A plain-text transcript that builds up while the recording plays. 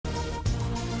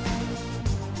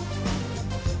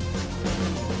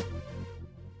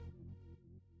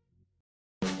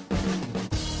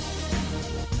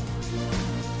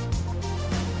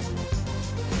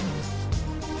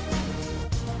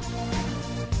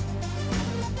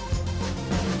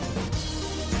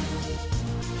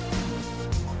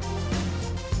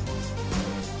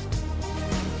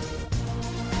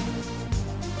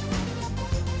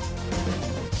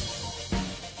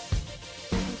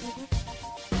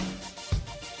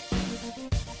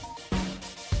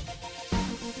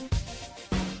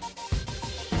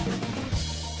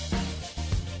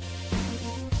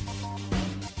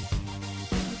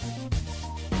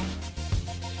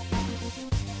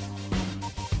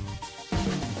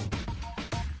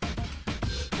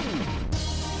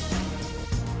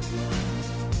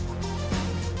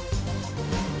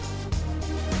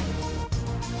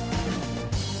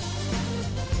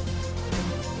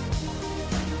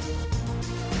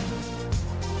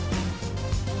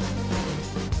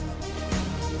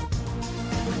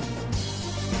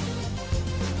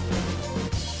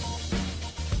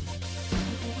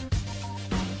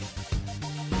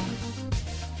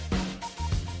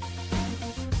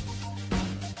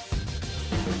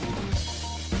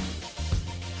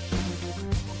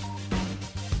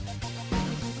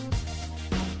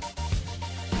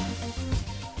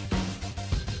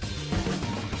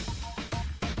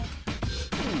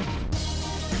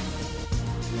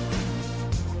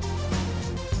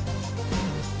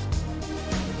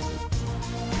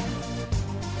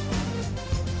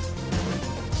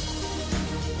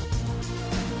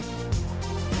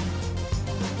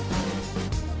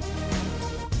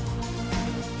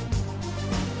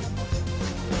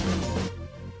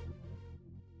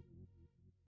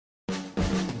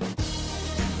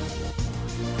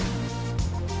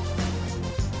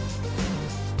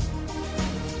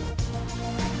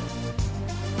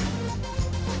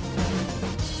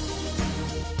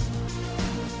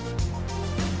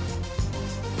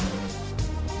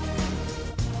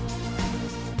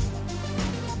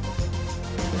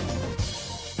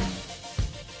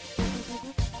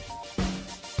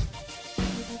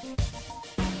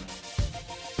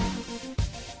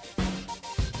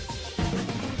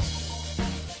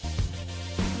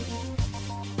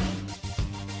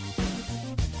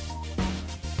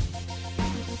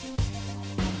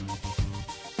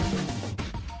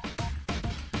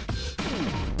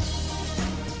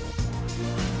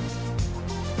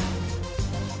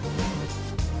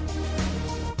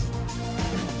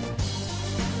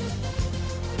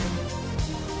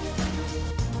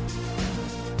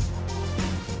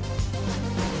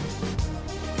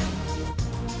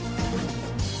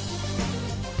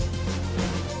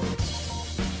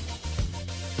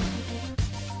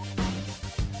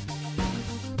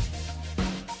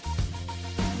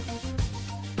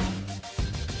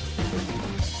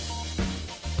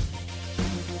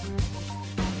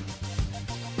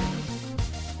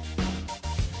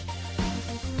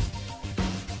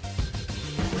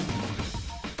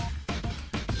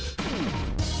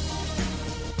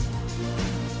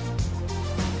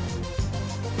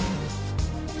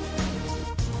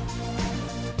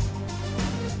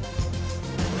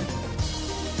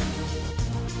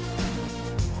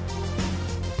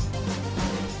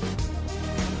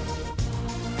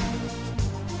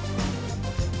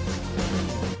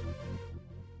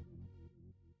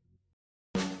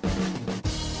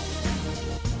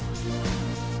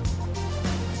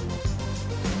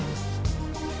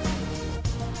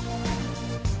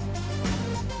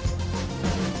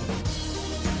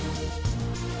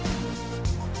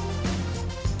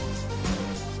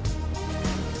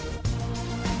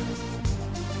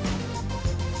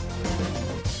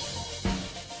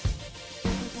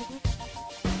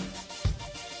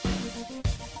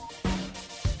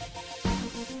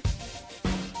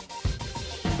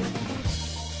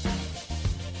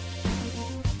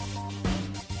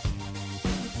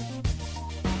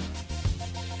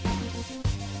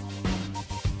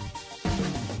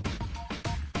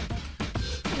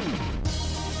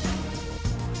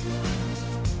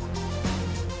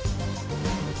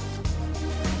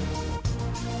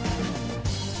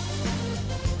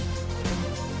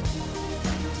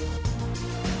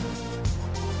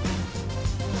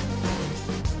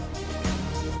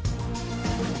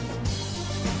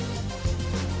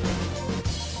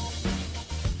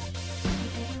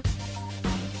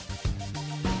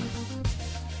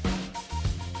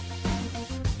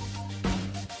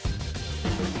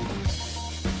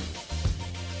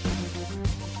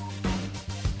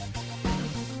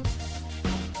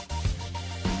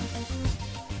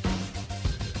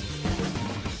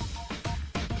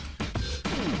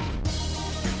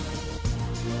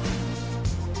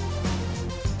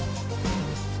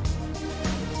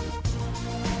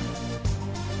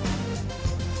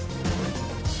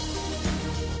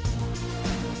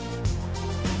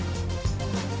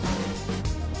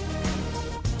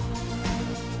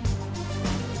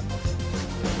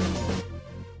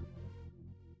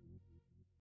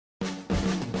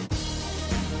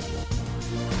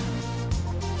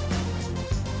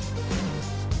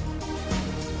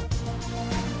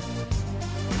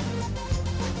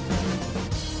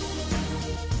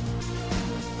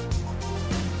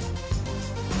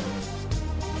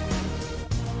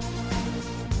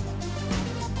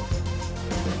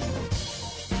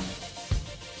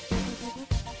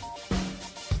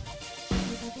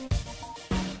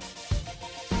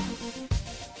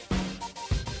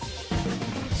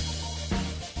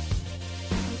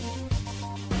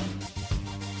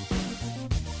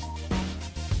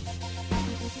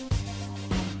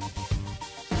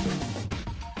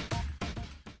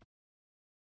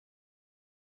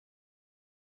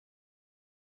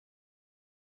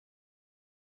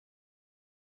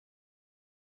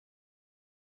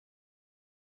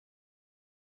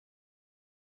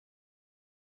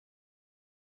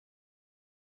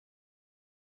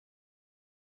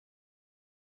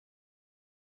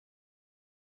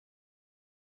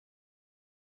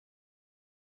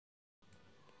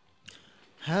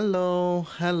Hello,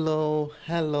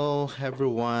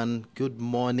 everyone. Good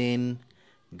morning,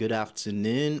 good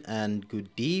afternoon, and good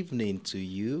evening to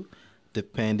you,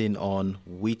 depending on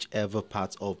whichever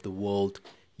part of the world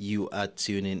you are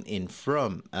tuning in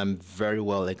from. I'm very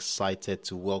well excited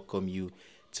to welcome you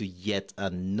to yet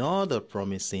another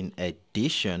promising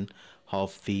edition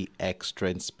of the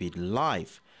Extreme Speed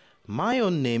Live. My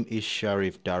own name is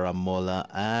Sharif Daramola,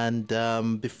 and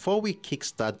before we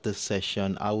kickstart the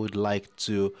session, I would like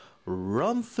to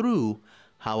run through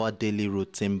our daily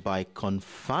routine by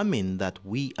confirming that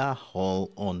we are all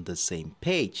on the same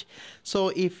page. So,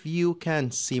 if you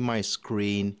can see my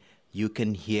screen, you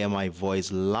can hear my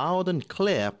voice loud and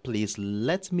clear, please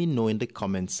let me know in the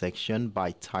comment section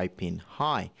by typing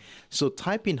hi. So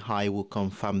typing hi will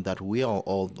confirm that we are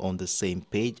all on the same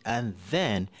page, and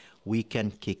then we can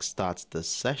kickstart the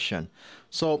session.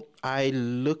 So I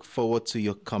look forward to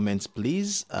your comments,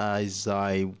 please, as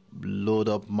I load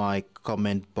up my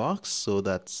comment box so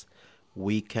that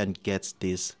we can get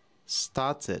this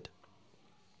started.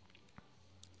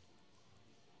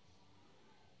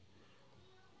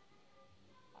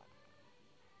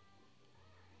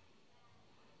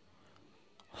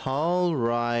 All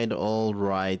right.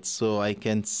 So I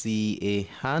can see a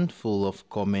handful of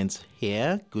comments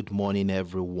here. Good morning,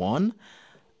 everyone.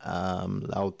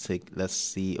 Let's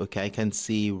see. Okay, I can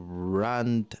see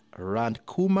Rand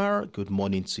Kumar. Good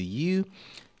morning to you.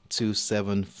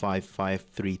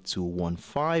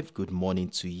 27553215. Good morning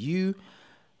to you.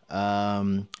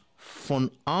 Fon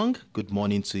Ang. Good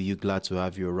morning to you. Glad to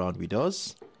have you around with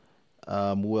us.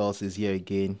 Who else is here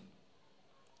again?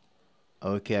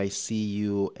 Okay, I see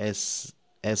you, S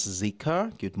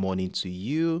Zika. Good morning to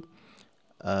you.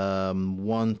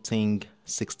 One thing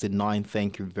 69.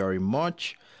 Thank you very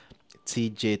much.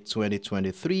 TJ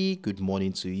 2023. Good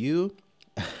morning to you.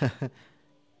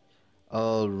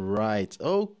 All right.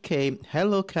 Okay.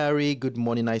 Hello, Carrie. Good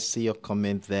morning. I see your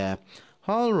comment there.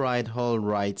 All right.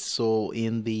 So,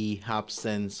 in the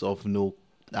absence of no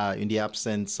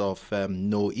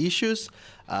issues,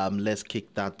 let's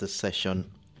kick that the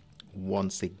session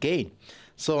once again.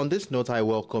 So on this note, I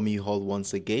welcome you all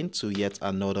once again to yet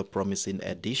another promising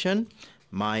edition.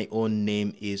 My own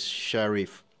name is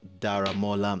Sharif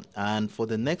Daramola, and for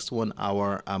the next 1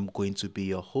 hour, I'm going to be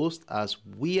your host as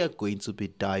we are going to be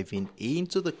diving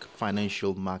into the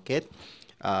financial market,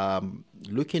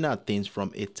 looking at things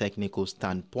from a technical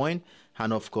standpoint,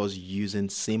 and of course using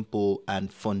simple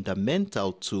and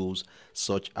fundamental tools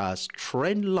such as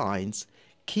trend lines,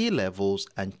 key levels,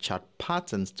 and chart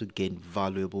patterns to gain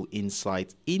valuable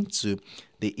insights into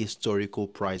the historical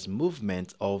price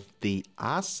movement of the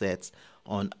assets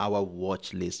on our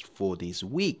watch list for this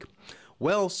week.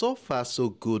 Well, so far so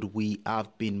good. We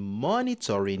have been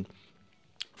monitoring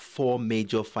 4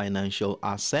 major financial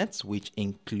assets, which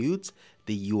includes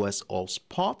the US All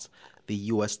Spot, the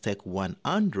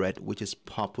USTech100, which is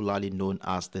popularly known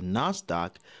as the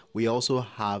Nasdaq. We also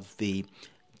have the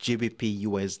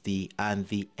GBPUSD and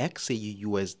the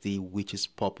XAUUSD, which is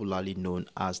popularly known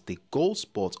as the gold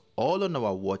spot, all on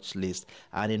our watch list.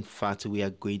 And in fact, we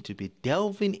are going to be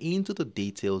delving into the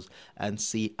details and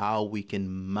see how we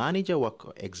can manage our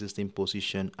existing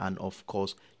position and of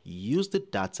course use the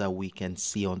data we can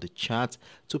see on the chart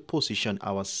to position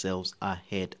ourselves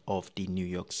ahead of the New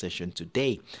York session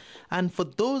today. And for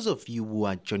those of you who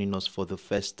are joining us for the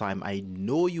first time, I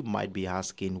know you might be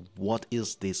asking, what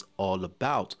is this all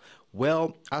about?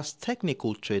 Well, as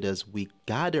technical traders, we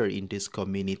gather in this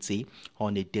community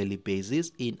on a daily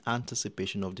basis in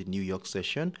anticipation of the New York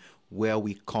session, where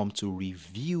we come to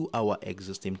review our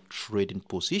existing trading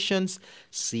positions,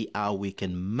 see how we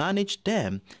can manage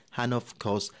them, and of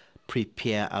course,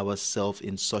 prepare ourselves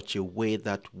in such a way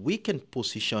that we can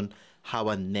position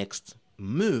our next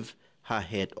move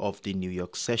ahead of the New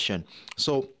York session.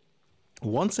 So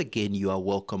once again, you are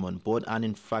welcome on board, and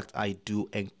in fact, I do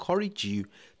encourage you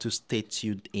to stay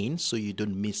tuned in so you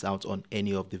don't miss out on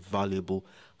any of the valuable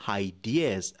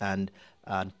ideas and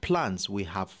plans we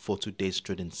have for today's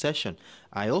trading session.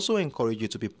 I also encourage you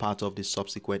to be part of the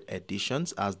subsequent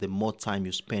editions, as the more time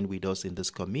you spend with us in this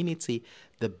community,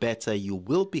 the better you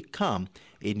will become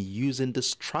in using the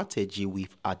strategy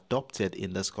we've adopted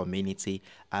in this community,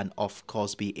 and of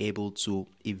course be able to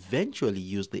eventually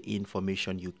use the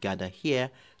information you gather here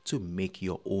to make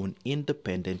your own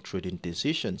independent trading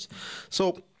decisions.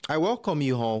 So I welcome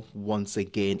you all once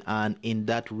again, and in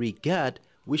that regard,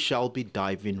 we shall be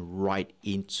diving right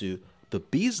into the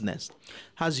business.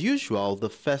 As usual, the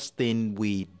first thing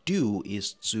we do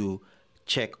is to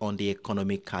check on the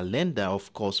economic calendar.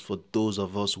 Of course, for those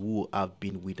of us who have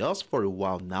been with us for a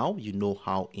while now, you know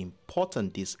how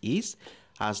important this is.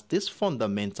 as these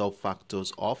fundamental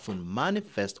factors often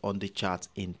manifest on the chart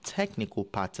in technical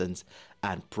patterns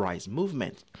and price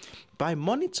movement. By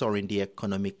monitoring the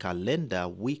economic calendar,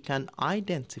 we can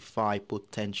identify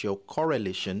potential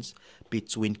correlations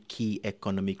between key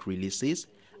economic releases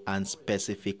and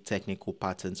specific technical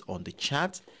patterns on the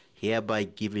chart, hereby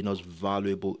giving us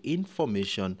valuable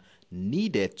information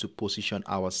needed to position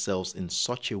ourselves in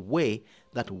such a way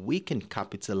that we can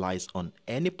capitalize on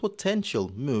any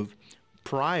potential move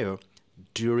prior,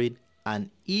 during, and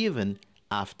even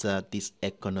after this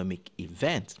economic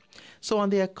event. So on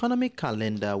the economic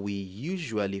calendar, we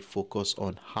usually focus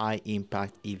on high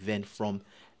impact events from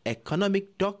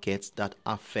economic dockets that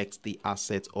affect the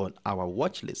assets on our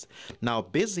watch list. Now,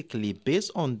 basically,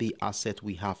 based on the asset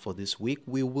we have for this week,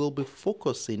 we will be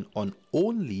focusing on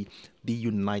only the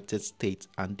United States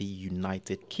and the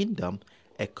United Kingdom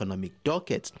economic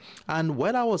dockets. And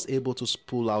when I was able to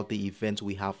pull out the event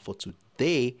we have for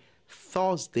today,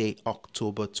 Thursday,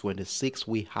 October 26th,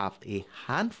 we have a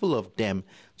handful of them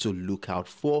to look out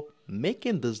for,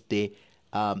 making this day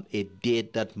a day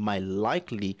that might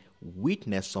likely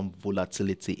witness some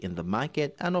volatility in the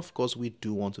market. And of course, we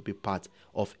do want to be part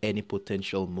of any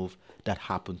potential move that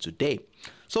happened today.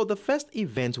 So the first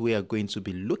event we are going to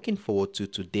be looking forward to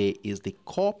today is the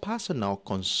core personal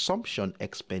consumption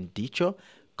expenditure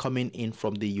coming in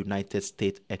from the United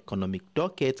States economic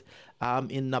docket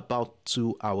in about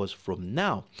 2 hours from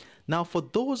now. Now, for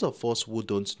those of us who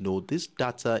don't know, this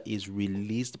data is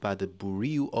released by the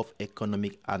Bureau of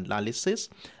Economic Analysis,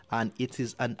 and it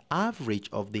is an average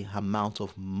of the amount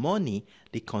of money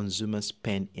the consumers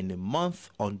spend in a month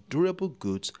on durable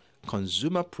goods,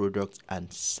 consumer products,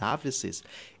 and services.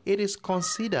 It is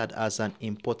considered as an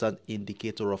important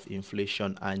indicator of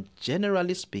inflation, and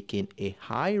generally speaking, a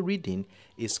high reading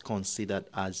is considered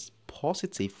as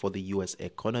positive for the US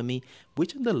economy,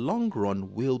 which in the long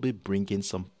run will be bringing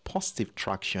some positive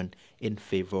traction in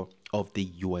favor of the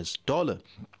US dollar.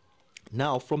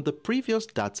 Now, from the previous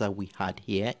data we had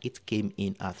here, it came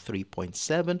in at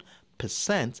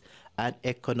 3.7%, and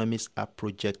economists are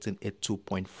projecting a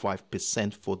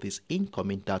 2.5% for this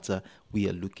incoming data we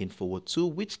are looking forward to,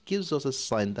 which gives us a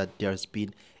sign that there's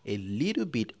been a little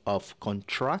bit of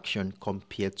contraction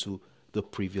compared to the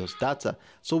previous data.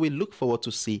 So we look forward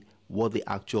to see what the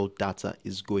actual data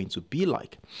is going to be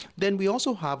like. Then we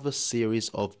also have a series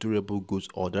of durable goods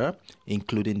order,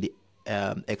 including the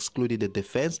excluding the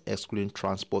defense, excluding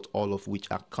transport, all of which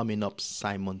are coming up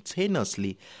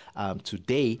simultaneously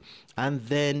today. And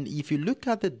then if you look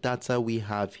at the data we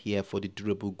have here for the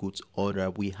durable goods order,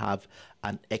 we have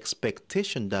an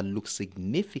expectation that looks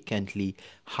significantly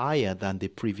higher than the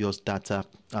previous data,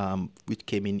 which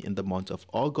came in the month of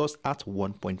August at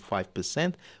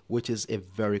 1.5%, which is a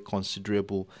very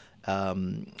considerable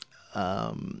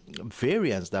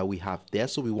variance that we have there.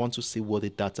 So we want to see what the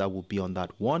data will be on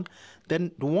that one.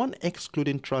 Then the one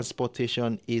excluding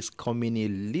transportation is coming a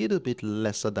little bit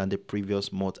lesser than the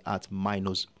previous month at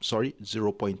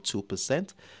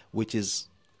 0.2%, which is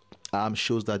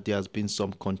shows that there has been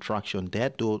some contraction there,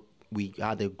 though we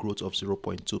had a growth of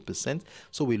 0.2%.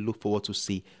 So we look forward to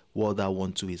see what that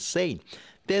one too is saying.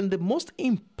 Then the most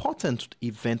important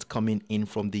event coming in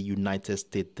from the United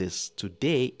States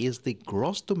today is the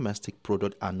gross domestic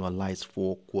product annualized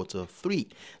for Q3.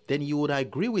 Then you would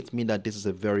agree with me that this is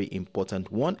a very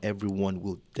important one. Everyone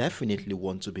will definitely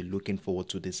want to be looking forward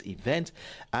to this event,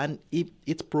 and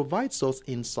it provides us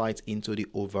insight into the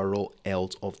overall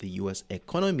health of the US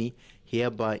economy,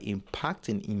 hereby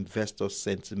impacting investor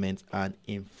sentiment and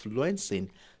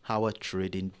influencing our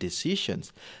trading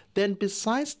decisions. Then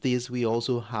besides this, we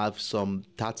also have some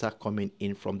data coming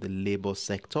in from the labor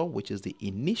sector, which is the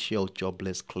initial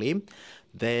jobless claim.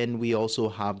 Then we also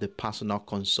have the personal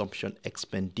consumption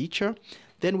expenditure.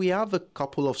 Then we have a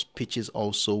couple of speeches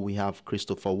also. We have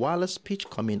Christopher Waller's speech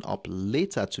coming up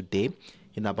later today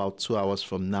in about 2 hours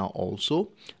from now also.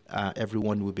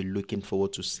 Everyone will be looking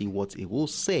forward to see what he will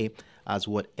say, as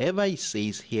whatever he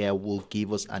says here will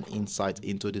give us an insight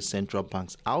into the central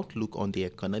bank's outlook on the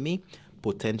economy,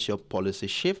 potential policy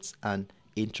shifts, and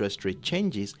interest rate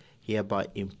changes, hereby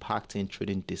impacting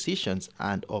trading decisions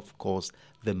and, of course,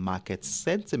 the market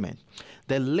sentiment.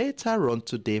 Then later on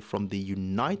today from the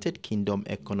United Kingdom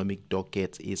economic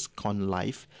docket is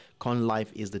Conlife.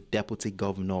 Conlife is the Deputy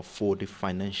Governor for the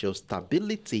Financial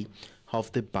Stability of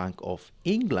the Bank of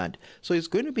England. So he's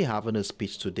going to be having a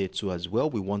speech today too as well.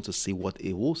 We want to see what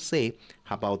he will say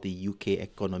about the UK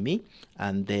economy,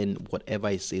 and then whatever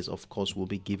he says, of course, will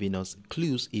be giving us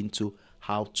clues into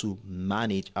how to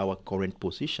manage our current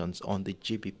positions on the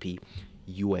GBPUSD.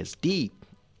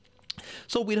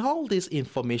 So with all this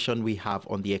information we have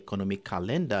on the economic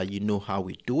calendar, you know how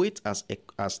we do it as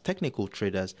technical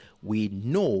traders. We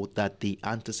know that the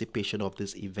anticipation of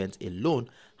this event alone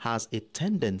has a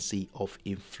tendency of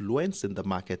influencing the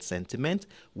market sentiment,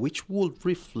 which will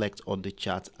reflect on the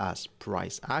chart as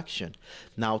price action.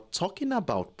 Now, talking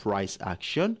about price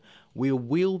action, we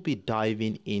will be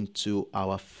diving into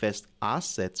our first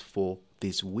asset for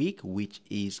this week, which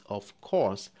is, of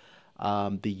course,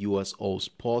 the US All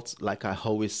Sports. Like I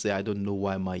always say, I don't know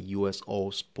why my US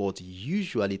All Sport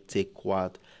usually take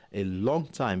quite a long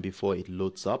time before it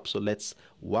loads up. So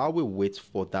while we wait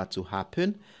for that to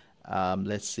happen,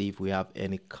 let's see if we have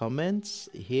any comments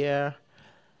here.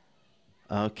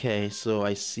 Okay, so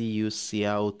I see you,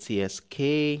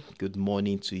 CLTSK. Good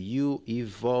morning to you.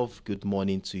 Evolve, good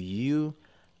morning to you.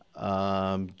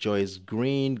 Joyce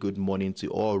Green, good morning to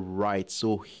you. All right,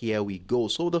 so here we go.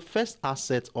 So the first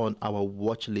asset on our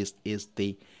watch list is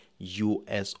the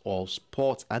US All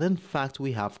Sports, and in fact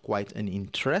we have quite an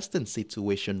interesting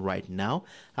situation right now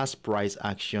as price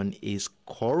action is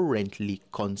currently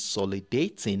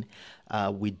consolidating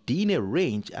within a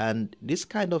range, and this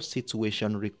kind of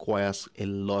situation requires a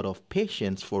lot of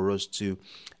patience for us to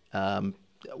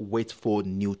wait for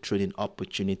new trading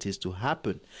opportunities to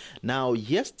happen. Now,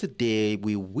 yesterday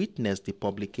we witnessed the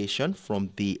publication from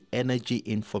the Energy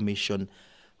Information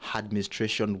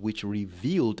Administration, which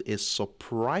revealed a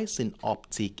surprising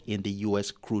uptick in the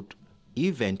U.S. crude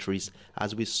inventories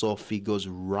as we saw figures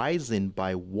rising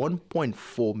by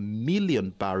 1.4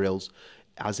 million barrels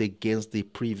as against the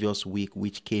previous week,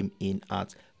 which came in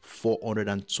at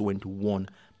 421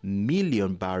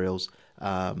 million barrels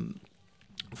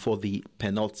for the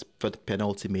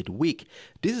penultimate week.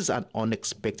 This is an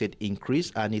unexpected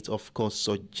increase, and it of course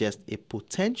suggests a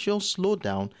potential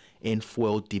slowdown in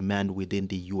fuel demand within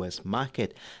the US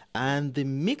market, and the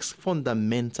mixed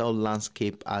fundamental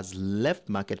landscape has left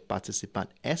market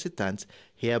participants hesitant,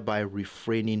 hereby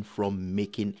refraining from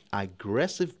making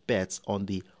aggressive bets on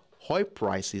the oil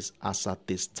prices as at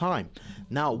this time.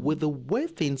 Now, with the way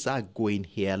things are going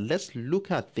here, let's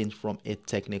look at things from a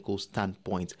technical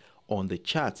standpoint on the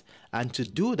chart, and to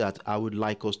do that I would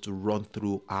like us to run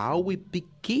through how we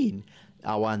begin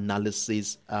our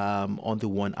analysis on the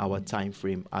 1 hour time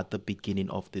frame at the beginning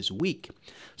of this week.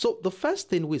 So the first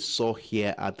thing we saw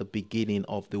here at the beginning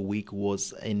of the week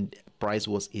was price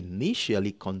was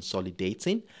initially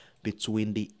consolidating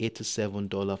between the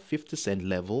 $87.50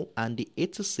 level and the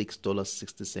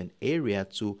 $86.60 area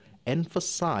to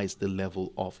emphasize the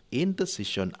level of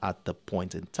indecision at the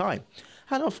point in time.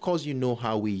 And of course, you know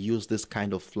how we use this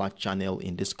kind of flat channel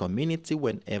in this community.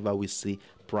 Whenever we see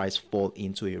price fall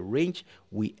into a range,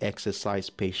 we exercise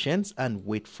patience and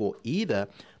wait for either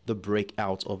the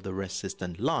breakout of the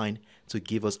resistance line to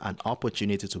give us an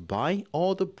opportunity to buy,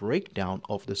 or the breakdown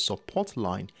of the support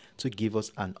line to give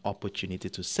us an opportunity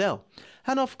to sell.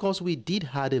 And of course, we did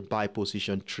have a buy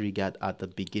position triggered at the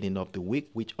beginning of the week,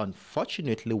 which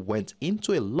unfortunately went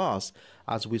into a loss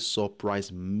as we saw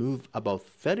price move about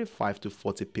 35 to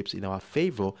 40 pips in our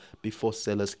favor before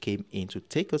sellers came in to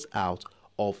take us out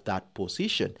of that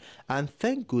position. And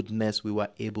thank goodness we were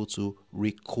able to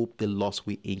recoup the loss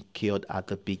we incurred at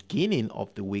the beginning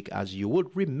of the week. As you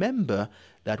would remember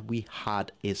that we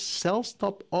had a sell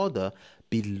stop order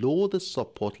below the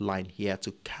support line here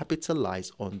to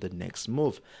capitalize on the next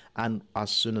move, and as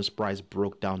soon as price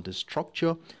broke down the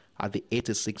structure at the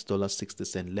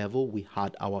 $86.60 level, we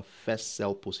had our first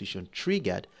sell position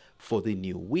triggered for the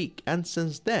new week, and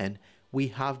since then we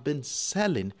have been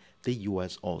selling the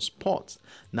US All Sports.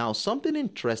 Now, something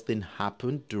interesting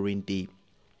happened during the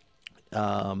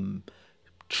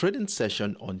trading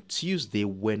session on Tuesday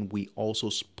when we also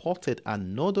spotted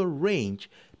another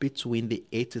range between the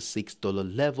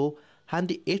 $86 level and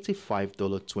the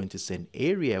 $85.20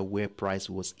 area where price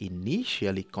was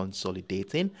initially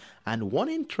consolidating. And one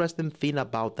interesting thing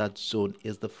about that zone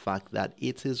is the fact that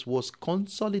was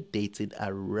consolidating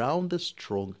around the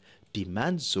strong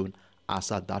demand zone as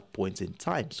at that point in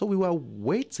time. So we were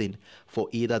waiting for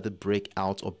either the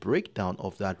breakout or breakdown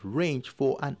of that range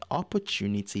for an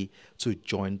opportunity to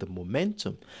join the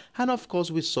momentum. And of course,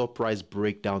 we saw price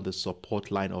break down the support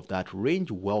line of that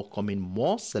range, welcoming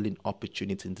more selling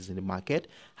opportunities in the market,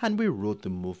 and we rode the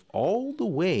move all the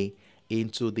way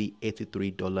into the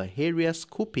 $83 area,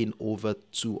 scooping over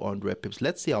 200 pips.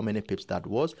 Let's see how many pips that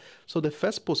was. So the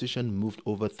first position moved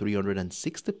over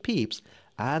 360 pips,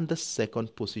 and the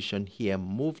second position here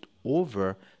moved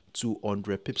over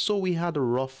 200 pips. So we had a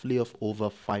roughly of over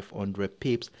 500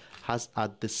 pips as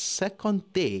at the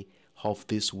second day of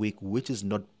this week, which is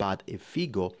not bad a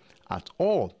figure at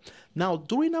all. Now,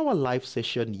 during our live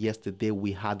session yesterday,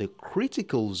 we had a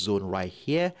critical zone right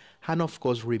here. And of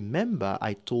course, remember,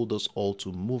 I told us all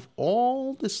to move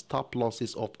all the stop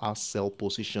losses of our sell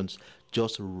positions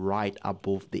just right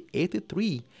above the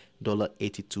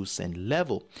 $83.82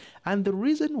 level. And the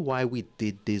reason why we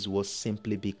did this was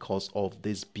simply because of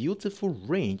this beautiful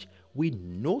range we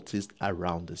noticed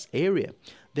around this area.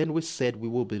 Then we said we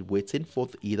will be waiting for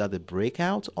either the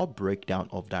breakout or breakdown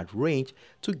of that range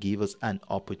to give us an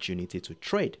opportunity to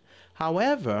trade.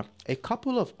 However, a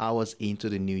couple of hours into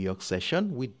the New York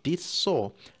session, we did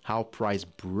saw how price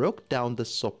broke down the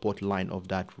support line of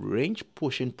that range,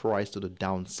 pushing price to the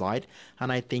downside,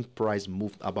 and I think price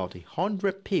moved about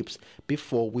 100 pips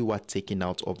before we were taken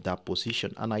out of that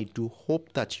position. And I do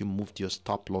hope that you moved your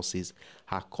stop losses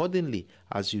accordingly.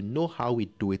 As you know how we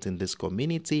do it in this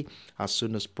community, as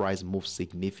soon as price moves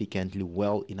significantly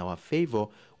well in our favor,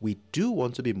 we do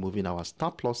want to be moving our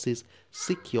stop losses,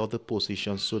 secure the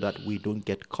position so that we don't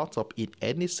get caught up in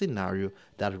any scenario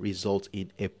that results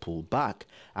in a pullback.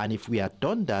 And if we had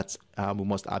done that, we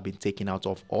must have been taken out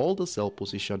of all the sell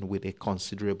position with a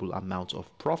considerable amount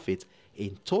of profit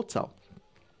in total.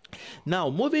 Now,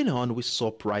 moving on, we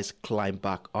saw price climb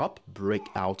back up, break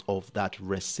out of that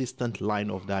resistant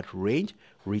line of that range,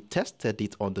 retested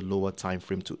it on the lower time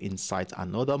frame to incite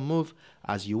another move.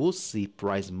 As you will see,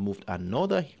 price moved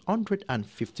another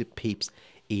 150 pips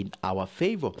in our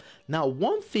favor. Now,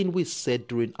 one thing we said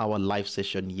during our live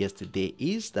session yesterday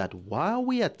is that while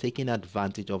we are taking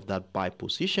advantage of that buy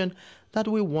position, that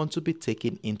we want to be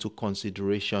taking into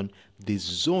consideration the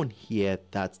zone here,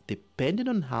 that depending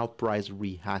on how price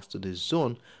reacts to the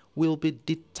zone will be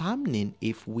determining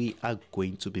if we are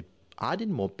going to be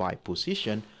adding more buy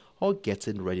position or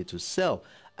getting ready to sell.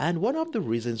 And one of the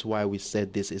reasons why we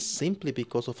said this is simply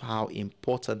because of how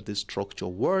important this structure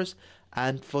was,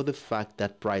 and for the fact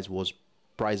that price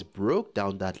broke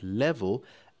down that level.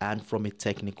 And from a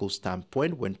technical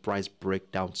standpoint, when price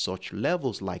break down such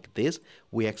levels like this,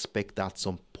 we expect that at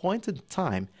some point in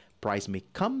time, price may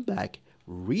come back,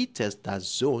 retest that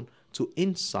zone to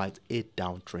incite a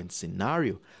downtrend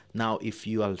scenario. Now, if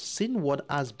you have seen what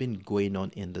has been going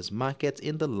on in this market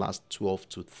in the last 12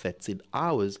 to 13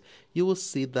 hours, you will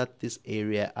see that this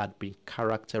area had been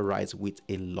characterized with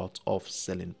a lot of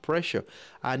selling pressure.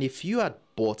 And if you had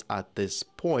bought at this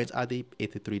point at the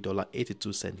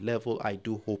 $83.82 level, I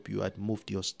do hope you had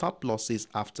moved your stop losses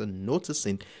after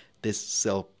noticing this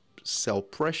sell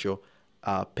pressure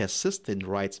persisting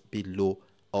right below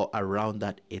or around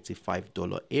that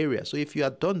 $85 area. So if you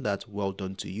had done that, well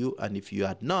done to you. And if you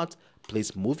had not,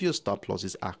 please move your stop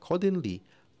losses accordingly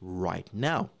right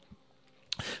now.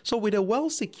 So with a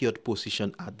well-secured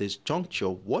position at this juncture,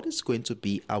 what is going to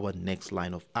be our next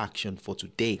line of action for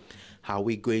today? Are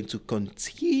we going to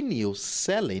continue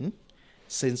selling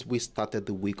since we started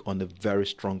the week on a very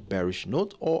strong bearish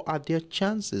note, or are there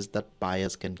chances that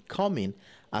buyers can come in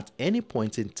at any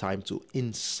point in time to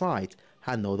incite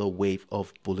another wave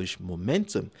of bullish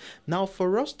momentum? Now,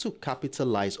 for us to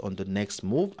capitalize on the next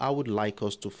move, I would like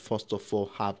us to first of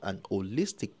all have an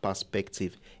holistic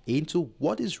perspective into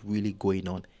what is really going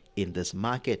on in this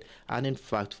market. And in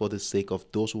fact, for the sake of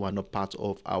those who are not part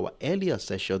of our earlier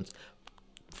sessions,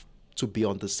 to be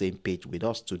on the same page with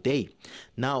us today.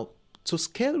 Now, to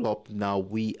scale up, now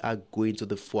we are going to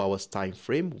the 4 hours time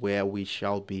frame where we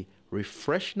shall be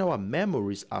refreshing our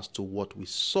memories as to what we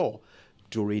saw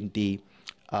during the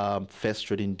first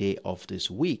trading day of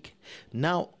this week.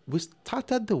 Now, we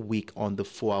started the week on the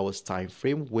 4 hours time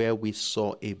frame where we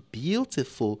saw a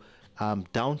beautiful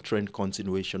downtrend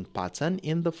continuation pattern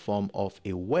in the form of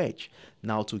a wedge.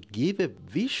 Now, to give a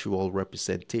visual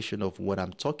representation of what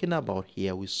I'm talking about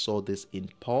here, we saw this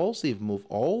impulsive move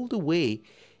all the way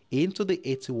into the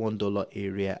 $81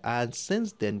 area, and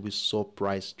since then we saw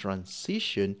price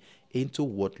transition into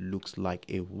what looks like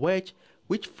a wedge,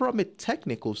 which from a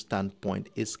technical standpoint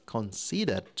is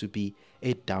considered to be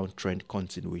a downtrend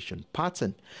continuation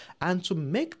pattern. And to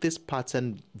make this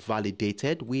pattern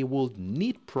validated, we will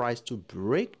need price to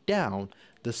break down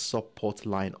the support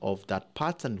line of that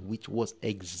pattern, which was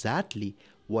exactly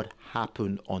what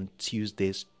happened on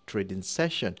Tuesday's trading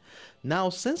session. Now,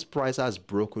 since price has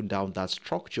broken down that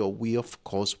structure, we of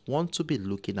course want to be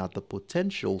looking at the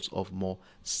potentials of more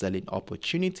selling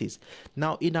opportunities.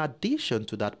 Now, in addition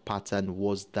to that pattern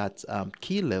was that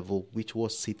key level, which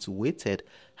was situated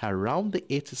around the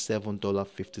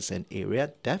 $87.50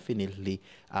 area. Definitely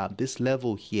this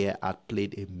level here had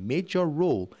played a major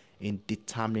role in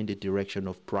determining the direction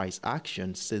of price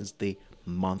action since the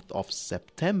month of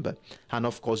September. And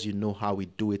of course, you know how we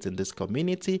do it in this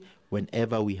community.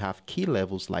 Whenever we have key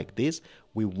levels like this,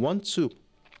 we want to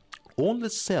only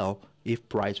sell if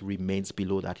price remains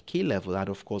below that key level. And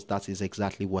of course, that is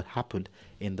exactly what happened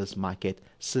in this market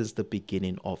since the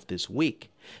beginning of this week.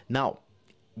 Now,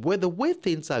 with the way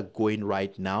things are going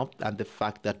right now and the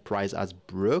fact that price has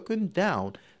broken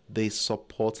down the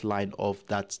support line of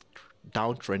that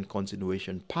downtrend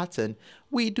continuation pattern,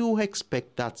 we do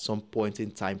expect that some point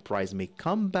in time price may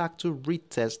come back to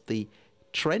retest the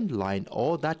trend line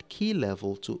or that key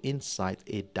level to incite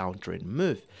a downtrend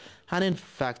move. And in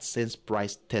fact, since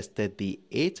price tested the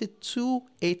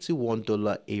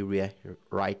 $82-81 area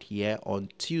right here on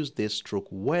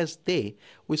Tuesday/Wednesday,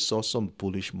 we saw some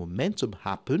bullish momentum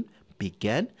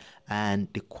begin. And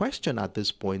the question at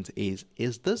this point is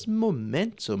this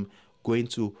momentum going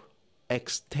to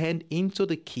extend into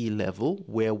the key level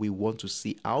where we want to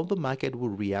see how the market will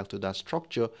react to that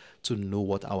structure to know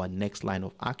what our next line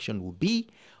of action will be?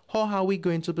 Or are we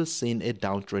going to be seeing a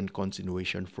downtrend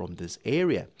continuation from this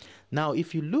area? Now,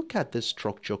 if you look at this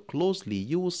structure closely,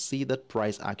 you will see that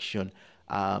price action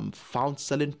found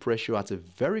selling pressure at a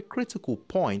very critical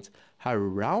point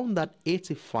around that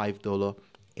 $85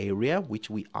 area, which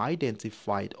we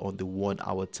identified on the 1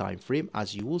 hour time frame.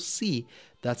 As you will see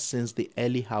that since the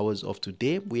early hours of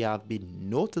today, we have been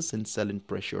noticing selling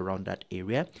pressure around that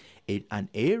area, in an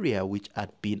area which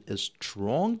had been a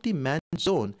strong demand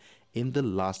zone in the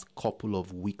last couple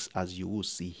of weeks, as you will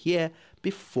see here,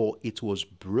 before it was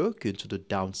broken to the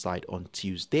downside on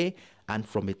Tuesday. And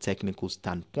from a technical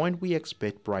standpoint, we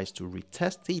expect price to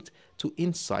retest it to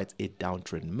incite a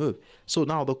downtrend move. So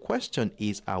now the question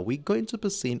is, are we going to be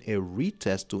seeing a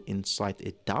retest to incite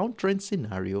a downtrend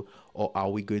scenario, or are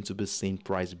we going to be seeing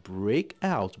price break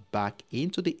out back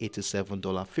into the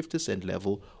 $87.50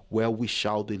 level, where we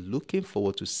shall be looking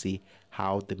forward to see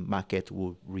how the market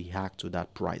will react to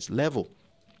that price level?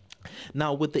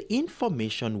 Now, with the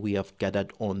information we have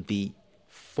gathered on the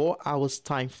 4 hours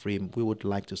time frame, we would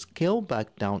like to scale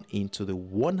back down into the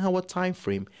 1 hour time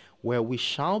frame, where we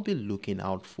shall be looking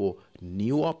out for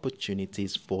new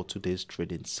opportunities for today's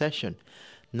trading session.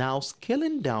 Now,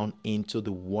 scaling down into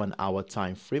the 1 hour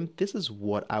time frame, this is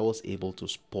what I was able to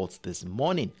spot this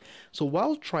morning. So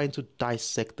while trying to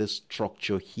dissect the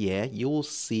structure here, you will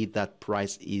see that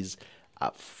price is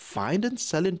finding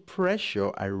selling pressure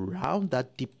around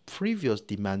that the previous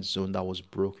demand zone that was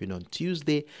broken on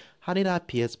Tuesday, and it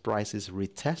appears price is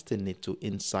retesting it to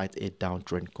incite a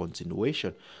downtrend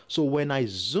continuation. So when I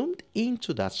zoomed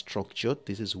into that structure,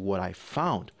 this is what I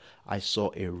found. I saw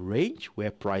a range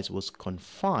where price was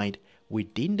confined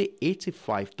within the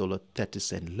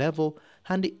 $85.30 level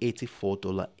and the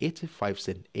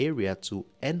 $84.85 area to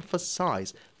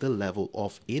emphasize the level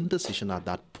of indecision at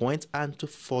that point and to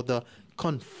further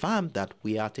confirm that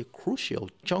we are at a crucial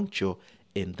juncture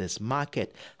in this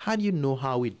market. And you know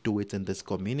how we do it in this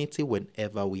community.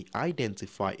 Whenever we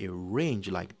identify a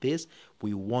range like this,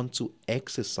 we want to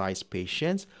exercise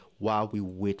patience while we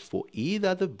wait for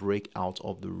either the breakout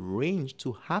of the range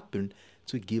to happen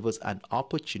to give us an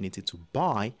opportunity to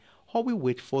buy, or we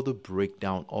wait for the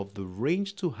breakdown of the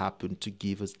range to happen to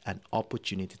give us an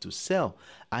opportunity to sell.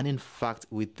 And in fact,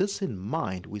 with this in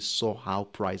mind, we saw how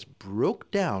price broke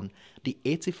down the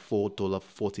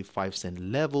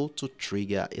 $84.45 level to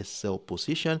trigger a sell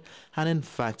position. And in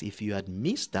fact, if you had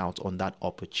missed out on that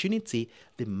opportunity,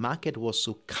 the market was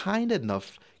so kind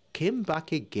enough came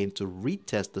back again to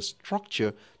retest the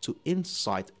structure to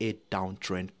incite a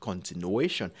downtrend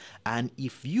continuation. And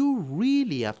if you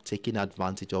really have taken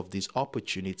advantage of this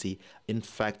opportunity, in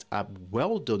fact, I'm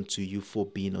well done to you for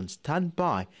being on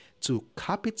standby to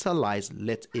capitalize,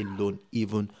 let alone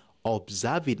even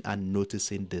observing and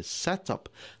noticing this setup.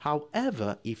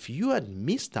 However, if you had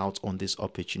missed out on this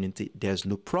opportunity, there's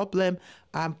no problem.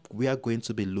 We are going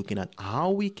to be looking at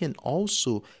how we can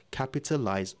also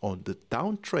capitalize on the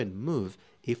downtrend move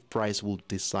if price will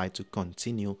decide to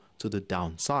continue to the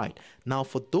downside. Now,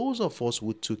 for those of us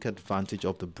who took advantage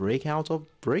of the breakdown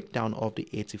of the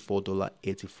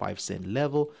 $84.85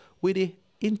 level with the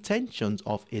intentions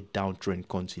of a downtrend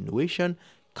continuation,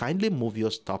 kindly move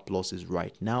your stop losses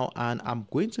right now, and I'm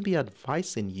going to be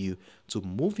advising you to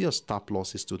move your stop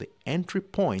losses to the entry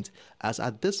point, as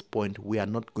at this point we are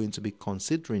not going to be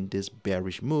considering this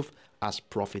bearish move as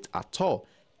profit at all.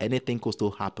 Anything could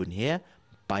still happen here.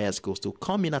 Buyers could still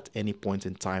come in at any point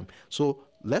in time. So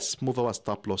let's move our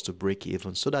stop loss to break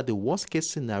even, so that the worst case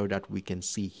scenario that we can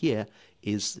see here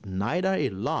is neither a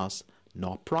loss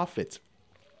nor profit.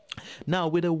 Now,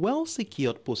 with a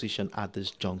well-secured position at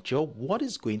this juncture, what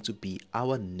is going to be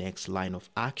our next line of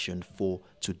action for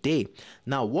today?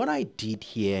 Now, what I did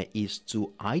here is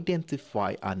to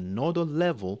identify another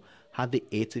level at the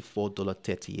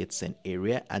 $84.38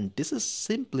 area, and this is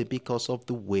simply because of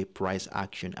the way price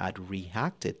action had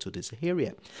reacted to this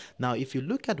area. Now, if you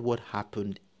look at what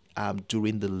happened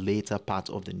during the later part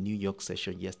of the New York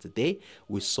session yesterday,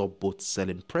 we saw both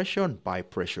selling pressure and buy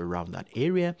pressure around that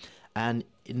area. And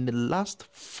in the last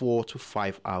 4 to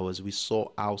 5 hours, we saw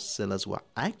how sellers were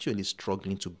actually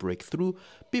struggling to break through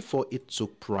before it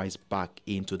took price back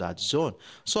into that zone.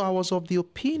 So I was of the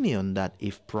opinion that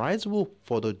if price will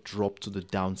further drop to the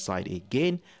downside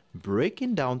again,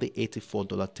 breaking down the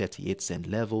 $84.38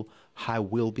 level, I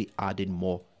will be adding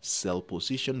more sell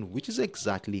position, which is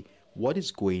exactly what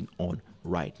is going on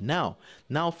right now.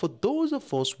 Now, for those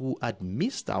of us who had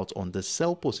missed out on the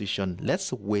sell position,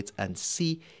 let's wait and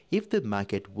see if the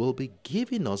market will be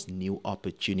giving us new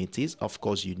opportunities. Of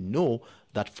course, you know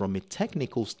that from a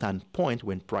technical standpoint,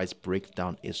 when price breaks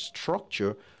down a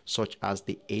structure such as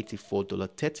the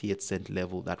 $84.38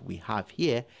 level that we have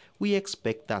here, we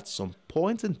expect that some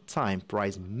point in time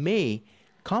price may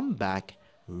come back,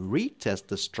 retest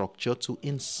the structure to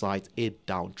incite a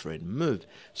downtrend move.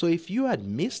 So if you had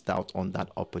missed out on that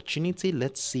opportunity,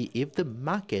 let's see if the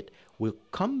market will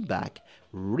come back,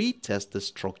 retest the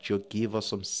structure, give us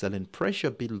some selling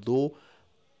pressure below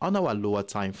on our lower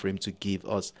time frame to give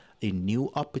us a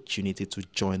new opportunity to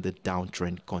join the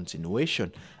downtrend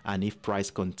continuation. And if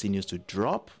price continues to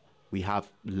drop, we have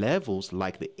levels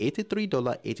like the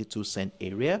 $83.82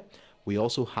 area. We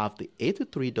also have the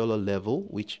 $83 level,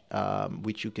 which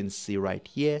you can see right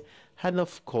here, and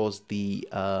of course the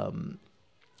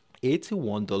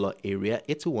 $81 area,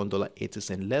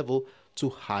 $81.80 level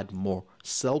to add more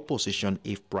sell position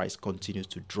if price continues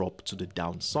to drop to the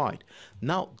downside.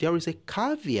 Now, there is a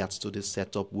caveat to this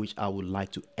setup which I would like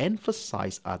to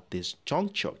emphasize at this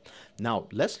juncture. Now,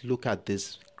 let's look at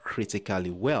this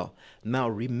critically well. Now,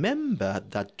 remember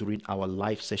that during our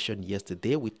live session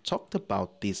yesterday, we talked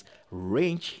about this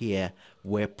range here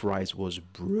where price was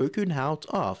broken out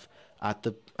of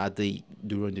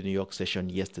during the New York session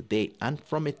yesterday. And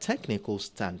from a technical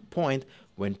standpoint,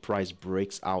 when price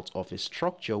breaks out of a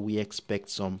structure, we expect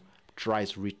some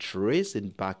tries retracing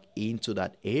back into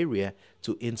that area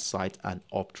to incite an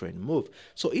uptrend move.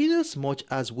 So in as much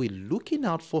as we're looking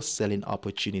out for selling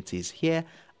opportunities here,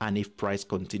 and if price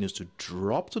continues to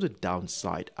drop to the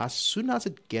downside, as soon as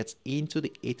it gets into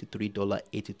the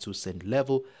 $83.82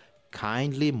 level,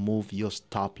 kindly move your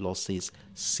stop losses,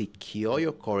 secure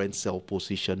your current sell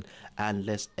position, and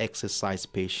let's exercise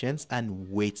patience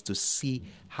and wait to see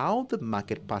how the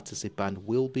market participant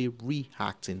will be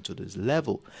reacting to this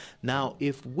level. Now,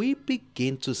 if we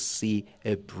begin to see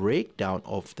a breakdown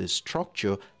of the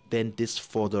structure, then this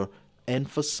further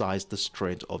emphasize the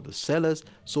strength of the sellers,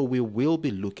 so we will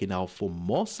be looking out for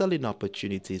more selling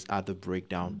opportunities at the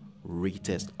breakdown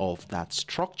retest of that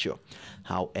structure.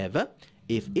 However,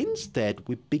 if instead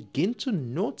we begin to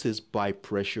notice buy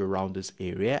pressure around this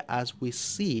area, as we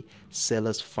see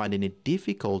sellers finding it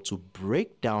difficult to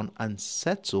break down and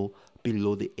settle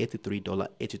below the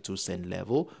 $83.82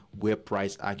 level, where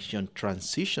price action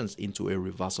transitions into a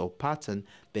reversal pattern,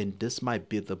 then this might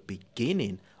be the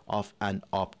beginning of an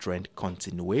uptrend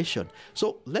continuation.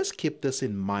 So let's keep this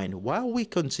in mind while we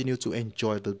continue to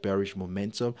enjoy the bearish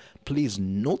momentum. Please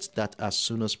note that as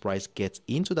soon as price gets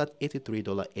into that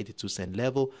 $83.82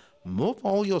 level, move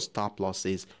all your stop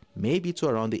losses maybe to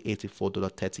around the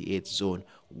 $84.38 zone.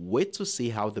 Wait to see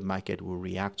how the market will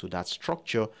react to that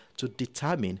structure to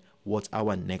determine what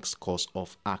our next course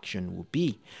of action will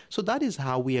be. So that is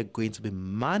how we are going to be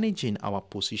managing our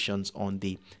positions on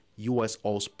the US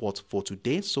All Spot for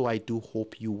today. So I do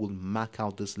hope you will mark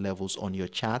out these levels on your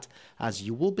chart, as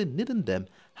you will be needing them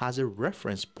as a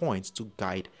reference point to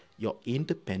guide your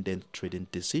independent trading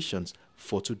decisions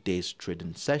for today's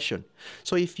trading session.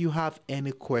 So if you have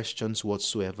any questions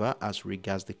whatsoever as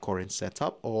regards the current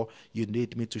setup, or you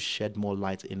need me to shed more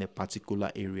light in a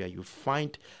particular area you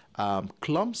find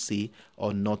clumsy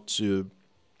or not too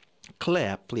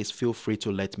clear, please feel free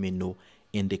to let me know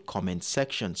in the comment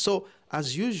section. So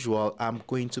as usual, I'm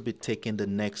going to be taking the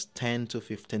next 10 to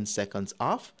 15 seconds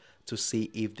off to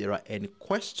see if there are any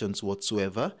questions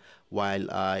whatsoever,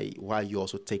 while you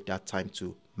also take that time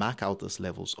to mark out those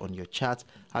levels on your chart,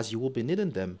 as you will be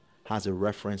needing them as a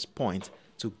reference point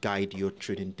to guide your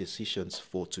trading decisions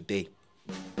for today.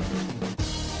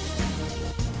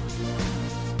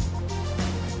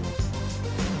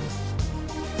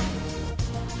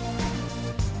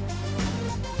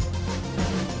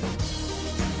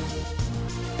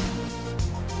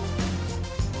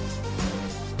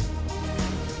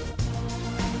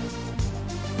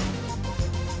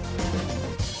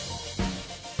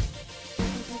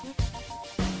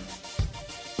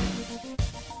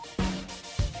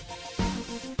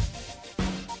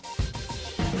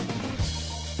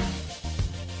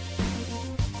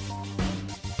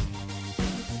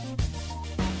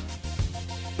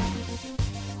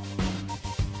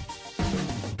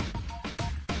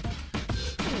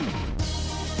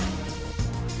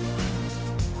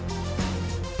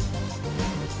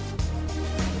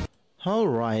 All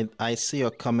right, I see your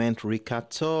comment,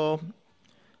 Rikato,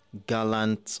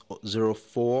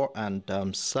 Gallant04,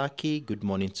 and Saki. Good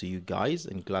morning to you guys,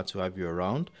 and glad to have you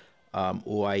around.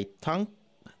 Oi Tank,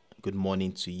 good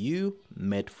morning to you.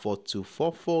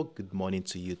 Med4244, good morning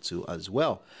to you too as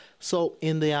well. So,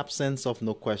 in the absence of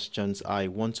no questions, I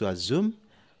want to assume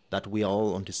that we are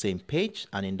all on the same page,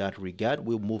 and in that regard,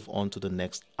 we'll move on to the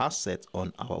next asset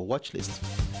on our watch list.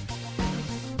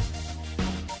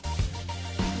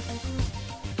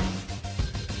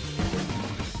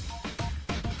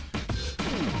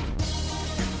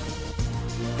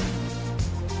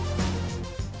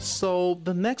 So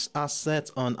the next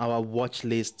asset on our watch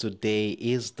list today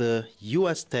is the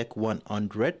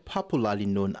USTech100, popularly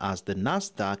known as the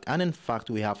Nasdaq, and in fact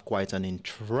we have quite an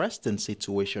interesting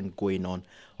situation going on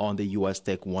the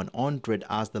USTech100,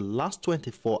 as the last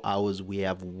 24 hours we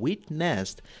have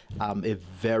witnessed a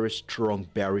very strong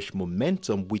bearish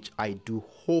momentum, which I do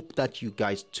hope that you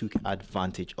guys took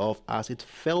advantage of, as it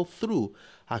fell through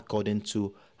according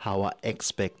to our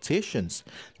expectations.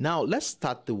 Now let's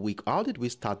start the week. How did we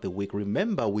start the week?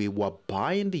 Remember, we were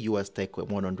buying the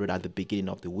USTech100 at the beginning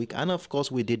of the week, and of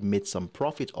course we did make some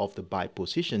profit off the buy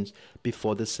positions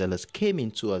before the sellers came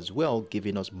into as well,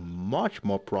 giving us much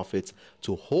more profits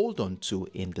to hold on to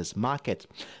in this market.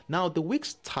 Now the week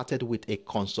started with a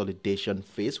consolidation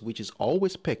phase, which is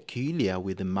always peculiar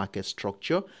with the market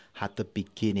structure at the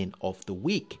beginning of the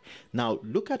week. Now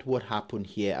look at what happened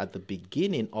here at the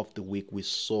beginning of the week. We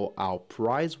saw our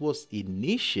price was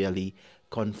initially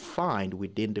confined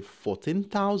within the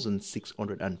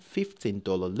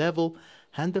 $14,615 level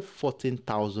and the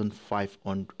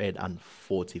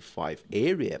 14,545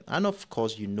 area. And of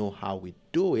course, you know how we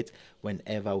do it.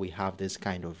 Whenever we have this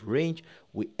kind of range,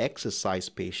 we exercise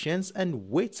patience and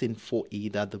waiting for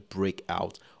either the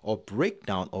breakout or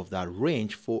breakdown of that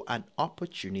range for an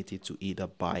opportunity to either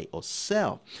buy or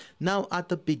sell. Now, at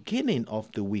the beginning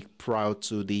of the week, prior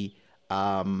to the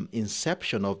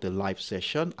inception of the live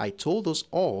session, I told us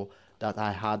all that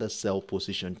I had a sell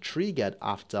position triggered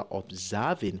after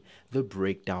observing the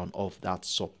breakdown of that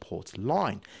support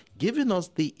line, giving us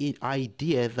the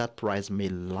idea that price may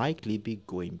likely be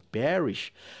going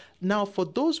bearish. Now, for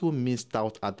those who missed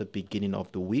out at the beginning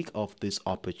of the week of this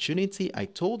opportunity, I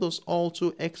told us all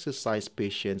to exercise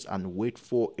patience and wait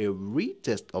for a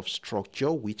retest of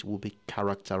structure, which will be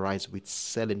characterized with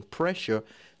selling pressure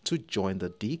to join the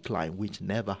decline, which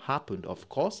never happened, of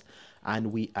course.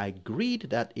 And we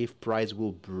agreed that if price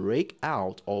will break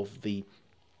out of the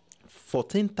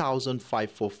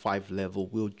 14,545 level,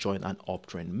 we'll join an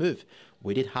uptrend move.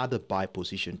 We did have the buy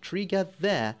position trigger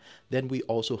there. Then we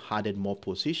also added more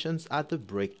positions at the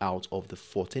breakout of the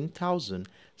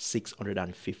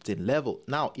 14,615 level.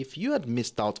 Now, if you had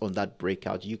missed out on that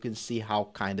breakout, you can see how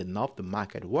kind enough the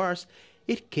market was.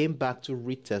 It came back to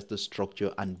retest the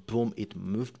structure, and boom, it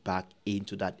moved back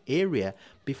into that area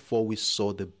before we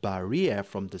saw the barrier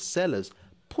from the sellers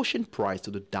pushing price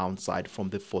to the downside from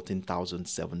the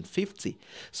 14,750.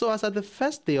 So as at the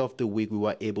first day of the week, we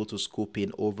were able to scoop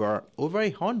in over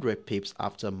 100 pips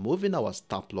after moving our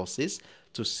stop losses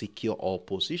to secure all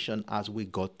position as we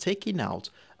got taken out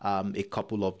a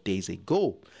couple of days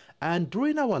ago. And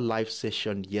during our live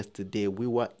session yesterday, we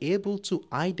were able to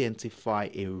identify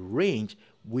a range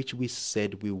which we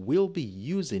said we will be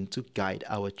using to guide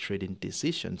our trading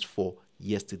decisions for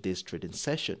yesterday's trading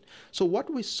session. So what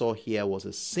we saw here was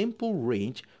a simple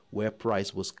range where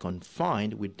price was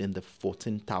confined within the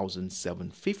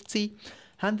 14,750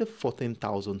 and the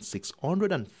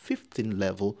 14,615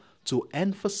 level, to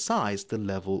emphasize the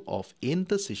level of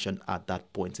indecision at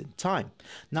that point in time.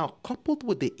 Now, coupled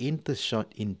with the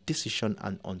indecision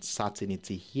and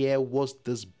uncertainty, here was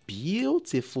this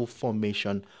beautiful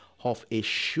formation of a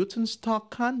shooting star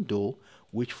candle,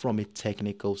 which from a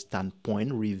technical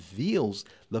standpoint reveals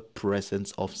the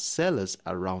presence of sellers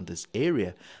around this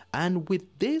area. And with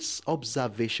this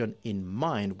observation in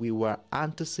mind, we were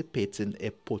anticipating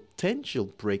a potential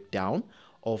breakdown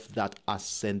of that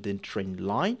ascending trend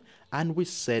line, and we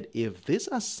said if this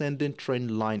ascending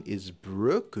trend line is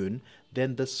broken,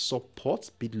 then the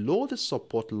support below the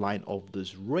support line of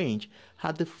this range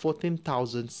at the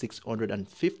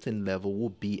 14,615 level will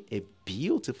be a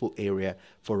beautiful area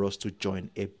for us to join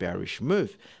a bearish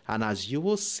move. And as you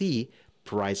will see,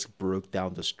 price broke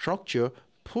down the structure,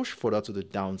 push further to the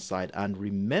downside, and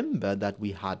remember that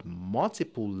we had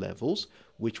multiple levels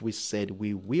which we said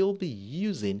we will be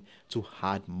using to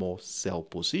add more sell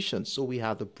positions. So we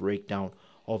have the breakdown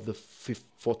of the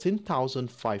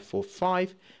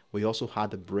 14,545, We also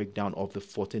had the breakdown of the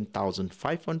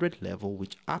 14,500 level,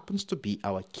 which happens to be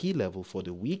our key level for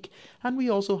the week. And we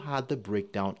also had the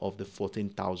breakdown of the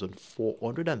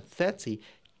 14,430,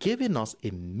 giving us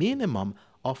a minimum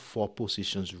of 4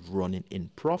 positions running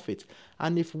in profit.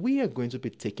 And if we are going to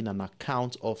be taking an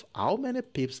account of how many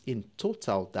pips in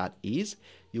total that is,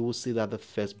 you will see that the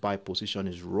first buy position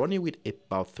is running with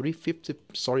about 350,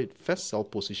 first sell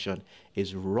position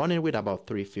is running with about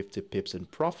 350 pips in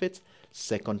profit.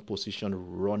 Second position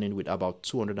running with about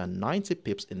 290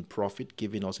 pips in profit,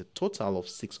 giving us a total of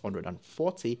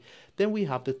 640. Then we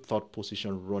have the third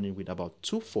position running with about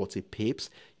 240 pips,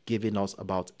 giving us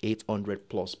about 800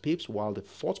 plus pips, while the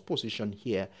fourth position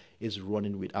here is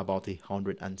running with about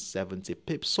 170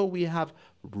 pips. So we have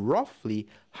roughly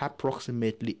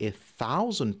approximately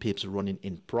 1,000 pips running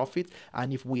in profit.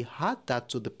 And if we add that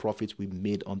to the profit we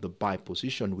made on the buy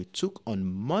position we took on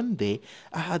Monday,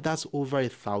 that's over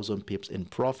 1,000 pips in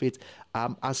profit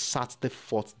as at the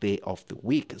 4th day of the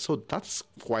week. So that's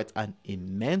quite an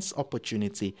immense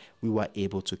opportunity we were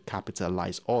able to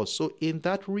capitalize on. So in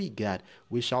that regard,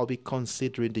 we shall be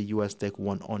considering the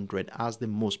USTech100 as the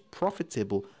most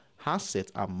profitable asset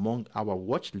among our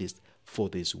watch list for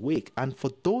this week. And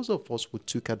for those of us who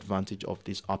took advantage of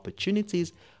these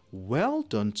opportunities, well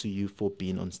done to you for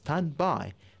being on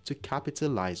standby to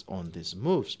capitalize on these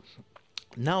moves.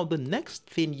 Now, the next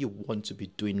thing you want to be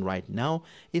doing right now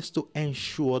is to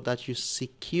ensure that you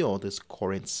secure these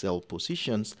current sell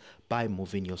positions by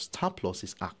moving your stop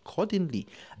losses accordingly.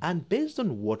 And based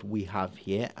on what we have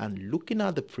here and looking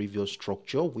at the previous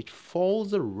structure, which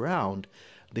falls around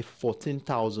the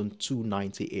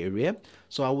 14,290 area,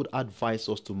 so I would advise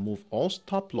us to move all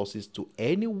stop losses to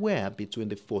anywhere between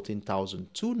the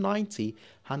 14,290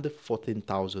 and the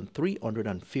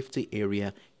 14,350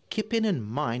 area, keeping in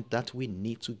mind that we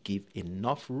need to give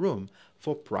enough room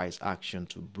for price action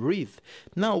to breathe.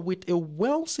 Now, with a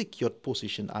well-secured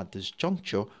position at this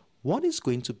juncture, what is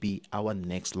going to be our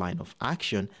next line of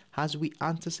action as we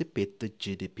anticipate the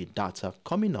GDP data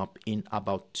coming up in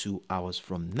about 2 hours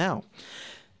from now?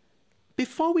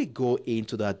 Before we go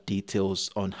into the details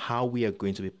on how we are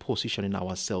going to be positioning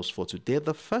ourselves for today,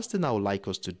 the first thing I would like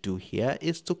us to do here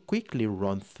is to quickly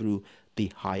run through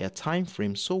the higher time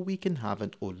frame so we can have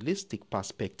an holistic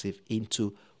perspective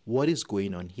into what is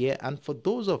going on here. And for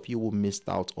those of you who missed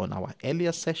out on our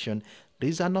earlier session, there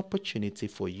is an opportunity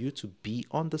for you to be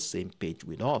on the same page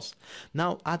with us.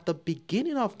 Now, at the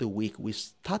beginning of the week, we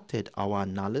started our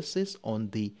analysis on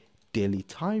the daily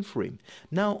time frame.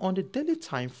 Now, on the daily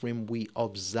time frame, we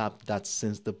observed that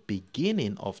since the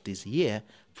beginning of this year,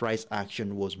 price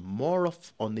action was more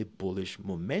of on a bullish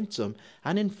momentum,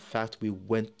 and in fact, we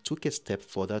took a step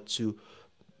further to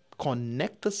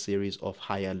connect a series of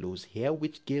higher lows here,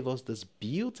 which gave us this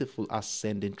beautiful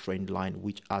ascending trend line,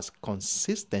 which has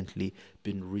consistently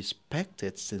been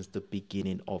respected since the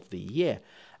beginning of the year.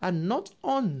 And not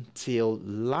until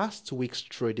last week's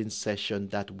trading session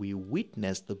that we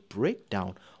witnessed the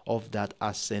breakdown of that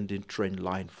ascending trend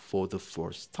line for the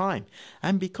first time.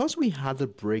 And because we had the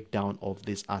breakdown of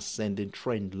this ascending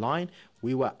trend line,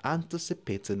 we were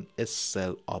anticipating a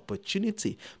sell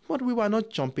opportunity, but we were not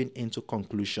jumping into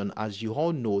conclusion, as you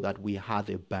all know that we had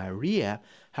a barrier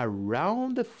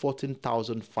around the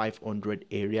 14,500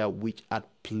 area, which had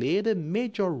played a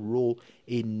major role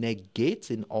in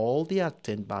negating all the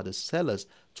attempt by the sellers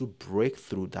to break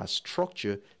through that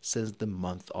structure since the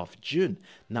month of June.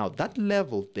 Now, that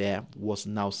level there was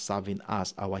now serving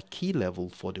as our key level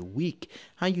for the week.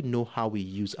 And you know how we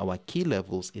use our key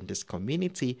levels in this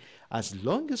community. As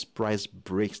long as price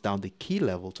breaks down the key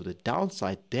level to the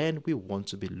downside, then we want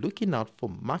to be looking out for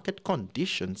market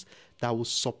conditions that will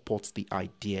support the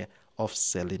idea of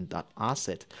selling that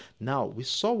asset. Now, we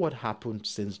saw what happened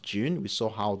since June. We saw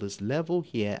how this level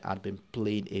here had been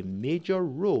playing a major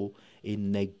role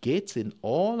in negating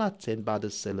all attempt by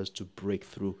the sellers to break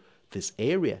through this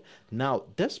area. Now,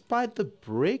 despite the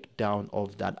breakdown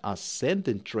of that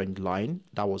ascending trend line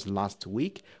that was last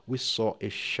week, we saw a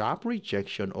sharp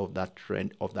rejection of that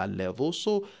trend, of that level.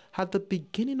 So at the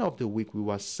beginning of the week, we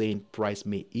were saying price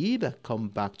may either come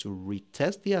back to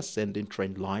retest the ascending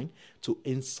trend line to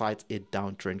incite a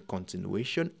downtrend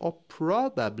continuation, or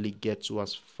probably get to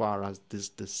as far as this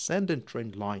descending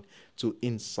trend line to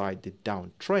incite the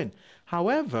downtrend.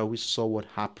 However, we saw what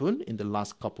happened in the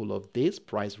last couple of days.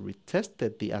 Price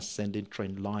retested the ascending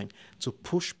trend line to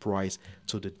push price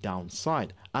to the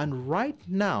downside. And right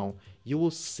now, you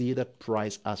will see that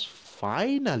price has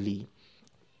finally,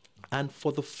 and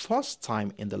for the first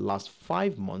time in the last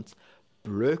 5 months,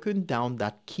 broken down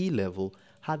that key level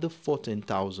at the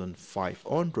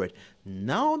 14,500.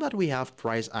 Now that we have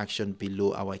price action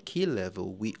below our key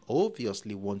level, we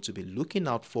obviously want to be looking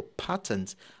out for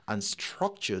patterns and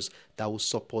structures that will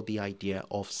support the idea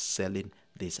of selling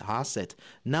this asset.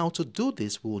 Now, to do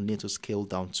this, we will need to scale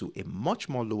down to a much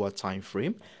more lower time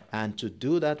frame, and to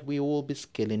do that, we will be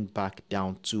scaling back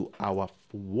down to our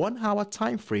 1 hour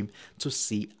time frame to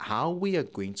see how we are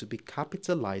going to be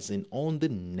capitalizing on the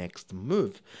next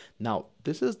move. Now,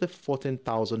 this is the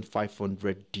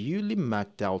 14,500 duly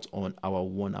marked out on our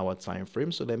 1 hour time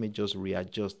frame. So let me just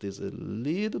readjust this a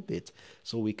little bit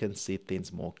so we can see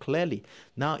things more clearly.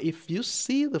 Now, if you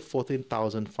see the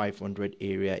 14,500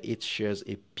 area, it shares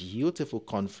a beautiful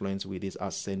confluence with this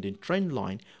ascending trend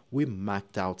line we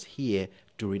marked out here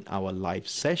during our live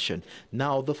session.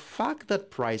 Now, the fact that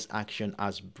price action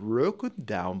has broken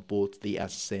down both the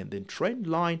ascending trend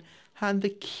line and the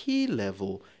key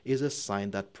level is a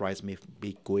sign that price may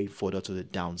be going further to the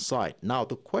downside. Now,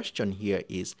 the question here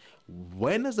is,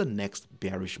 when is the next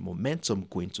bearish momentum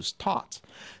going to start?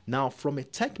 Now, from a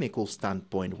technical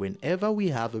standpoint, whenever we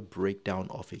have a breakdown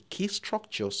of a key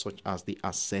structure such as the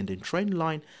ascending trend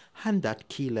line and that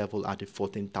key level at the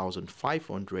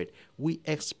 14,500, we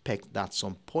expect that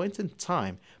some point in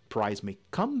time price may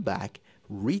come back,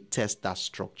 retest that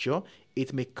structure.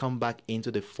 It may come back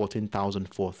into the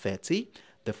 14,430,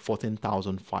 the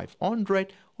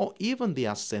 14,500, or even the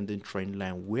ascending trend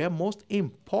line, where most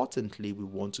importantly we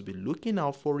want to be looking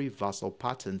out for reversal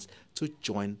patterns to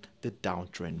join the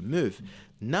downtrend move.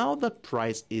 Now that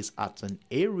price is at an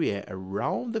area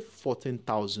around the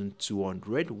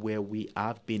 14,200, where we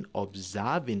have been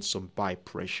observing some buy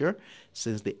pressure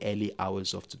since the early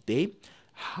hours of today,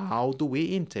 how do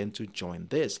we intend to join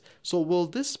this? So will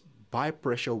this buy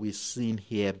pressure we've seen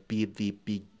here be the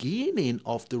beginning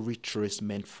of the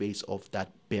retracement phase of that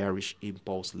bearish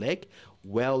impulse leg?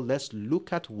 Well, let's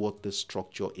look at what the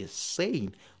structure is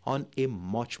saying on a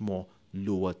much more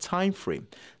lower time frame.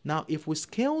 Now, if we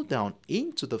scale down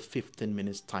into the 15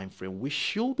 minutes time frame, we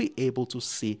should be able to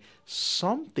see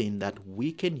something that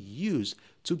we can use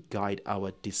to guide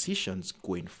our decisions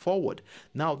going forward.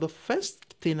 Now, the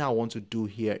first thing I want to do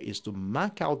here is to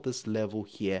mark out this level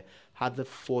here at the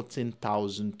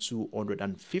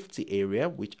 14,250 area,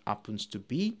 which happens to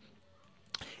be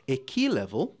a key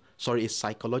level, a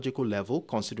psychological level,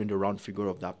 considering the round figure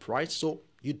of that price. So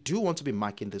you do want to be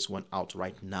marking this one out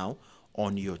right now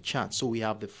on your chart. So we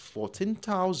have the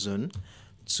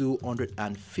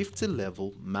 14,250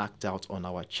 level marked out on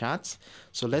our charts.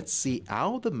 So let's see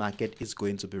how the market is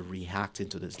going to be reacting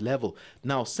to this level.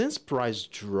 Now, since price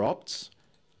dropped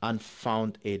and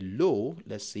found a low,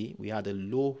 let's see, we had a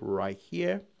low right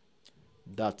here.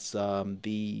 That's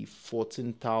the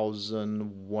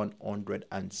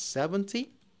 14,170.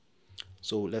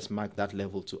 So let's mark that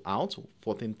level to out,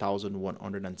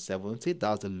 14,170.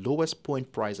 That's the lowest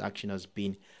point price action has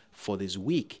been for this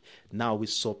week. Now we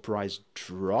saw price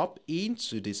drop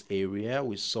into this area.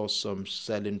 We saw some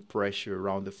selling pressure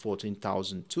around the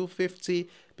 14,250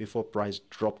 before price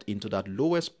dropped into that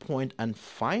lowest point, and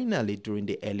finally during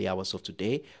the early hours of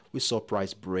today we saw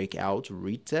price break out,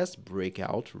 retest, break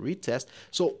out, retest.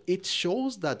 So it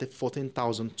shows that the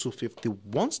 14,250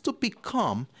 wants to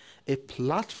become a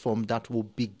platform that will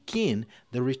begin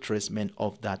the retracement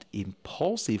of that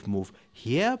impulsive move,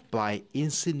 hereby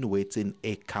insinuating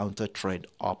a counter trend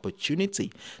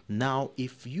opportunity. Now,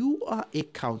 if you are a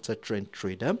counter trend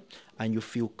trader and you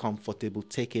feel comfortable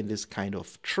taking this kind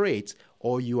of trades,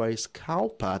 or you are a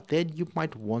scalper, then you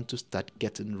might want to start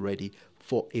getting ready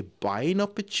for a buying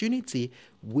opportunity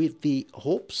with the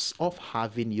hopes of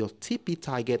having your TP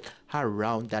target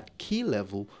around that key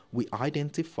level we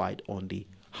identified on the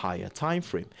higher time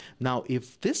frame. Now,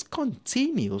 if this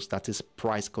continues, that is,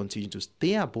 price continue to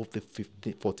stay above the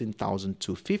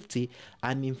 14,250,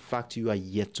 and in fact you are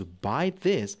yet to buy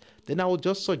this, then I would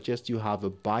just suggest you have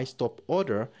a buy stop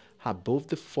order above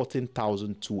the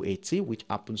 14,280, which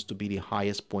happens to be the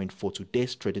highest point for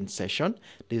today's trading session.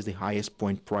 This is the highest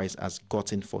point price has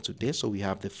gotten for today. So we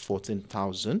have the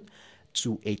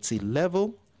 14,280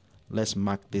 level. Let's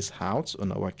mark this out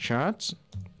on our chart.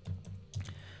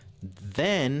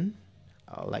 Then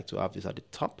I like to have this at the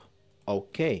top.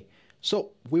 Okay, so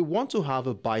we want to have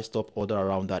a buy stop order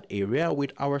around that area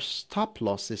with our stop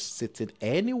losses sitting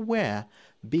anywhere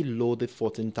below the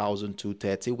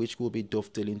 14,230, which will be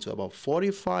dovetailing to about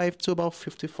 45 to about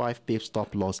 55 pip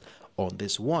stop loss on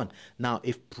this one. Now,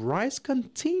 if price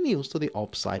continues to the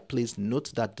upside, please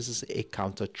note that this is a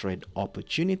counter trend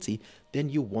opportunity. Then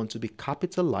you want to be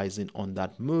capitalizing on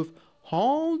that move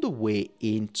all the way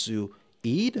into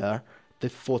either the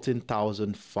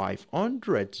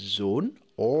 14,500 zone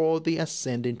or the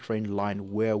ascending trend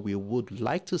line, where we would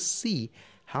like to see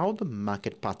how the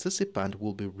market participant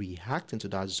will be reacting to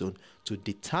that zone to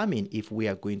determine if we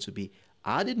are going to be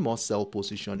adding more sell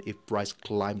position if price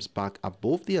climbs back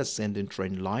above the ascending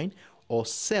trend line, or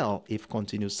sell if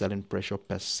continued selling pressure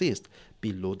persists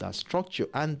below that structure.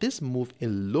 And this move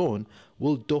alone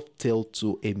will dovetail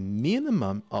to a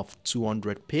minimum of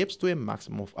 200 pips to a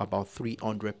maximum of about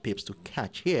 300 pips to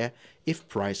catch here if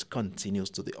price continues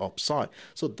to the upside.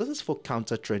 So this is for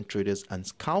counter trend traders and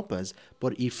scalpers.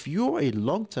 But if you're a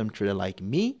long-term trader like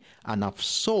me and have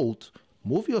sold,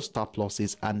 move your stop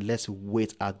losses and let's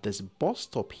wait at this bus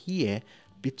stop here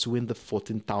between the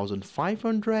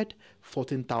 14,500,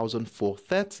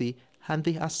 14,430 and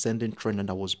the ascending trend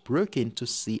that was broken to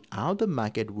see how the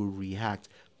market will react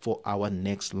for our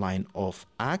next line of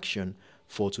action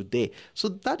for today. So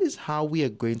that is how we are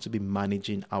going to be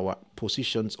managing our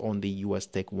positions on the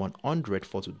USTech100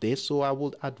 for today. So I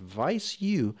would advise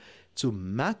you to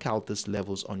mark out these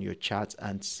levels on your chart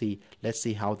and see, let's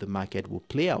see how the market will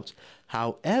play out.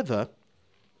 However,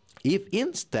 if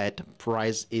instead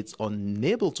price is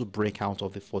unable to break out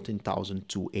of the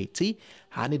 14,280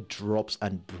 and it drops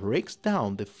and breaks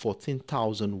down the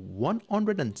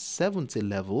 14,170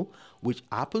 level, which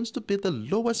happens to be the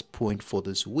lowest point for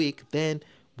this week, then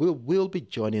we will be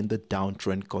joining the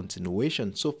downtrend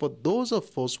continuation. So for those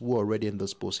of us who are already in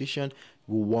this position,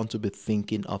 we want to be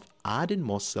thinking of adding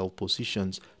more sell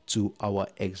positions to our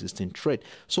existing trade.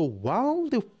 So while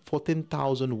the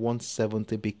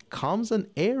 14,170 becomes an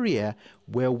area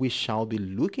where we shall be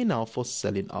looking out for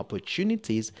selling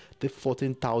opportunities, the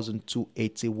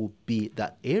 14,280 will be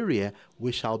that area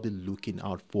we shall be looking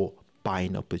out for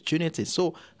buying opportunities.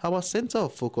 So our center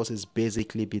of focus is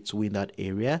basically between that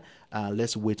area.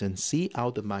 Let's wait and see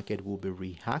how the market will be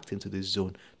reacting to this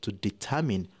zone to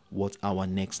determine what our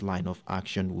next line of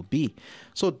action will be.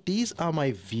 So these are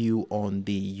my view on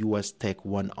the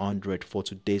USTech100 for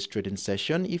today's trading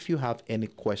session. If you have any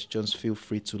questions, feel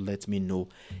free to let me know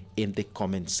in the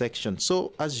comment section.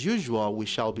 So as usual, we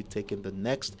shall be taking the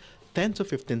next 10 to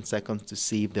 15 seconds to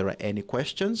see if there are any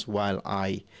questions, while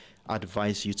I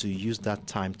advise you to use that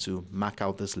time to mark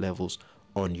out these levels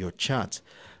on your chart.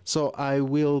 So I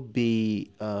will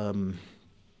be I'm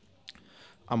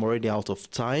already out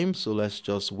of time, so let's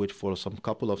just wait for some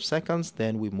couple of seconds,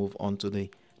 then we move on to the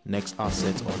next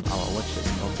asset on our watch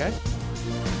list. Okay.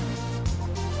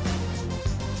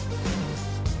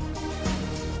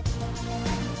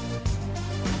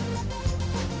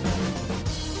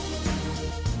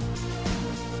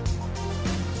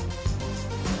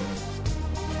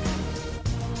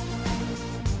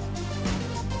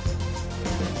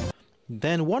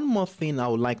 Then one more thing I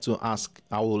would like to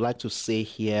say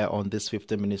here on this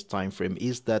 15 minutes time frame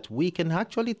is that we can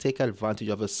actually take advantage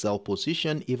of a sell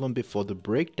position even before the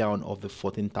breakdown of the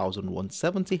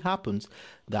 14,170 happens.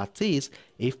 That is,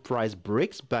 if price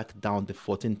breaks back down the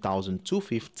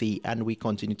 14,250 and we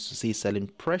continue to see selling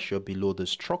pressure below the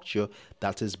structure,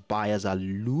 that is, buyers are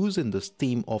losing the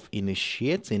steam of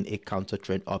initiating a counter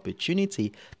trend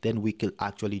opportunity, then we could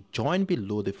actually join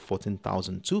below the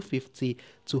 14,250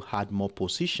 to add more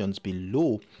positions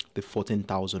below the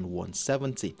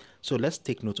 14,170. So let's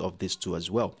take note of this too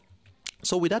as well.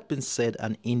 So with that being said,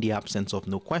 and in the absence of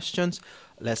no questions,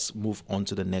 let's move on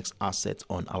to the next asset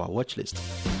on our watch list.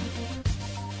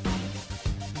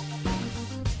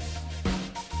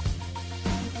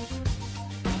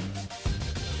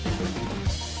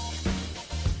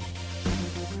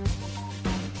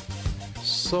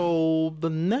 So the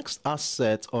next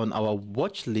asset on our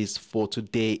watch list for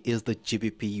today is the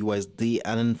GBPUSD,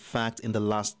 and in fact in the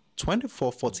last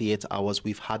 24-48 hours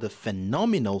we've had a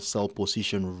phenomenal sell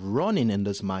position running in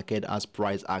this market as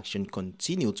price action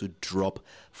continued to drop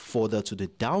further to the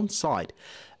downside,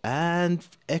 and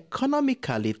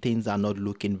economically things are not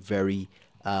looking very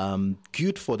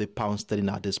good for the pound sterling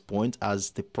at this point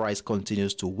as the price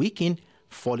continues to weaken,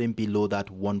 falling below that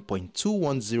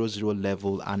 1.2100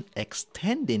 level and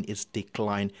extending its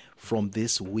decline from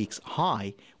this week's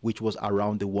high, which was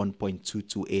around the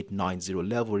 1.22890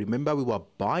 level. Remember, we were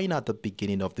buying at the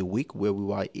beginning of the week where we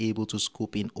were able to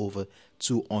scoop in over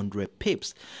 200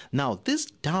 pips. Now, this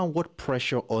downward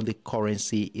pressure on the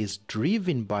currency is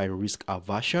driven by risk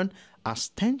aversion as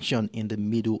tension in the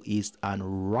Middle East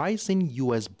and rising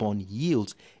US bond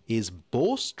yields is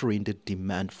bolstering the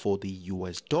demand for the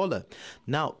US dollar.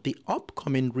 Now, the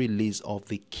upcoming release of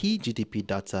the key GDP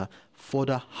data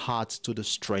further adds to the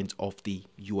strength of the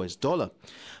US dollar.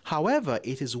 However,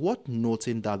 it is worth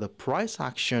noting that the price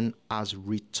action has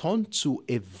returned to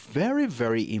a very,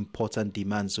 very important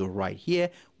demand zone right here,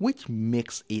 which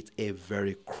makes it a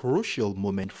very crucial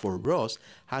moment for us,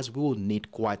 as we will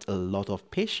need quite a lot of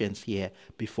patience here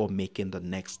before making the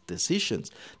next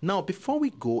decisions. Now, before we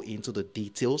go into the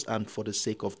details, and for the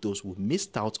sake of those who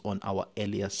missed out on our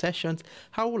earlier sessions,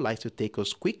 I would like to take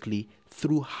us quickly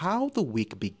through how the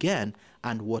week began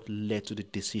and what led to the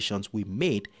decisions we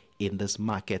made in this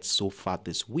market so far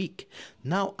this week.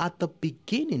 Now, at the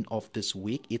beginning of this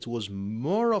week, it was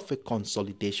more of a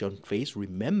consolidation phase.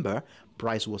 Remember,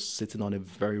 price was sitting on a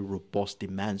very robust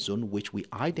demand zone, which we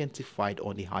identified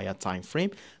on the higher time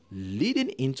frame, leading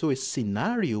into a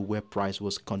scenario where price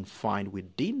was confined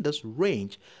within this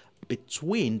range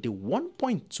between the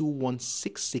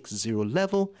 1.21660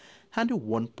 level and the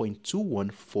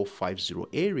 1.21450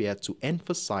 area, to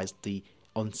emphasize the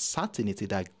uncertainty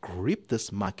that gripped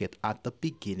this market at the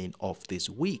beginning of this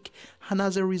week. And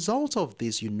as a result of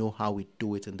this, you know how we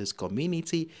do it in this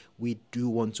community. We do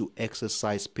want to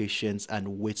exercise patience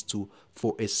and wait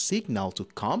for a signal to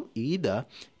come, either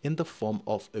in the form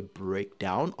of a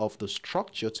breakdown of the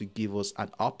structure to give us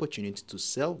an opportunity to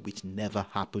sell, which never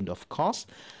happened, of course,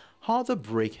 or the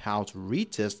breakout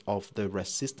retest of the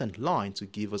resistance line to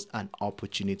give us an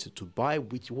opportunity to buy,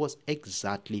 which was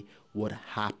exactly what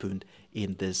happened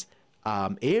in this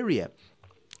area.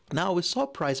 Now, we saw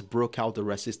price broke out the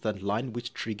resistance line,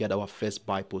 which triggered our first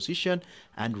buy position.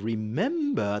 And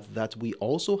remember that we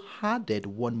also added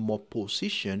one more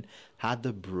position had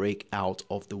the breakout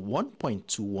of the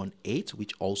 1.218,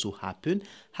 which also happened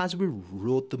as we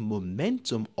rode the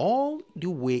momentum all the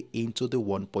way into the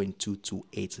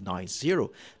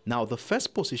 1.22890. Now, the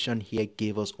first position here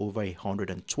gave us over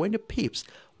 120 pips,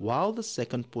 while the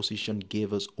second position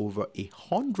gave us over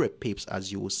 100 pips,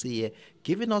 as you will see here,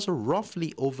 giving us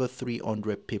roughly over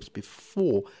 300 pips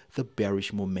before the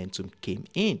bearish momentum came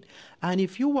in. And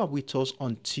if you were with us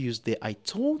on Tuesday, I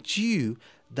told you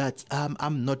that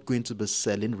I'm not going to be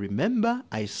selling. Remember,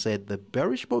 I said the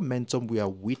bearish momentum we are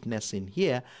witnessing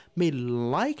here may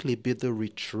likely be the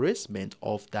retracement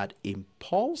of that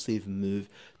impulsive move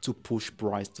to push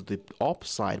price to the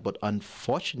upside, but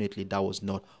unfortunately that was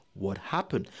not what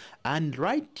happened. And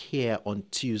right here on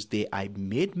Tuesday, I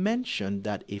made mention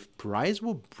that if price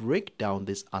will break down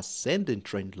this ascending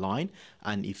trend line,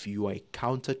 and if you are a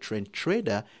counter trend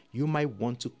trader, you might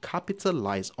want to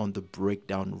capitalize on the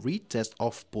breakdown retest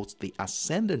of both the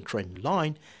ascending trend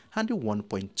line and the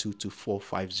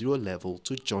 1.22450 level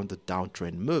to join the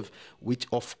downtrend move, which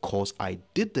of course I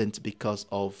didn't because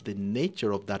of the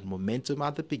nature of that momentum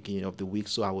at the beginning of the week.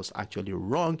 So I was actually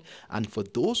wrong. And for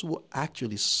those who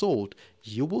actually sold,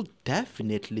 you will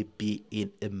definitely be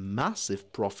in a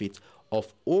massive profit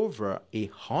of over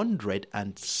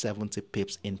 170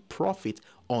 pips in profit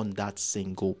on that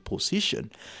single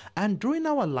position. And during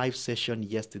our live session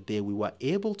yesterday, we were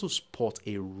able to spot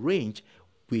a range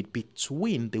with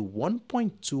between the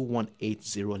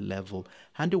 1.2180 level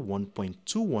and the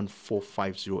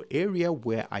 1.21450 area,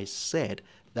 where I said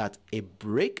that a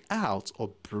breakout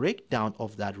or breakdown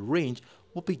of that range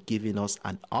will be giving us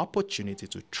an opportunity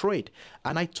to trade.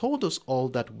 And I told us all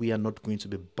that we are not going to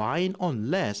be buying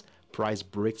unless price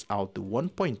breaks out the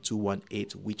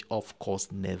 1.218, which of course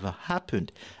never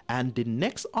happened. And the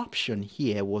next option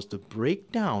here was the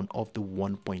breakdown of the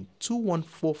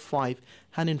 1.2145.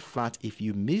 And in fact, if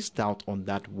you missed out on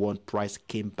that one, price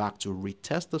came back to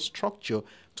retest the structure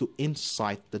to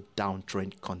incite the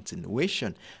downtrend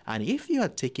continuation. And if you are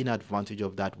taking advantage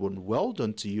of that one, well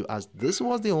done to you, as this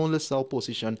was the only sell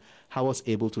position I was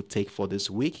able to take for this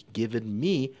week, giving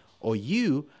me or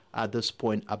you at this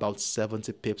point about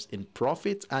 70 pips in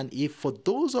profit. And if for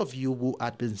those of you who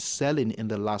had been selling in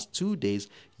the last 2 days,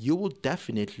 you will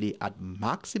definitely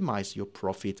maximize your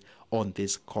profit on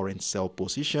this current sell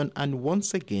position. And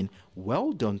once again,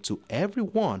 well done to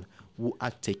everyone who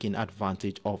are taking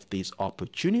advantage of this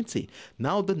opportunity.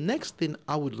 Now, the next thing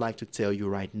I would like to tell you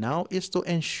right now is to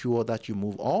ensure that you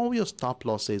move all your stop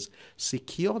losses,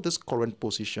 secure this current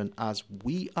position, as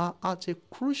we are at a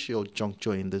crucial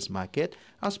juncture in this market,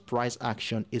 as price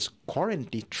action is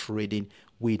currently trading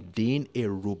within a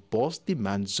robust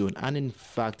demand zone. And in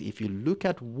fact, if you look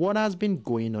at what has been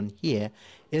going on here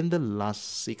in the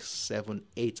last 6, 7,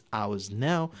 8 hours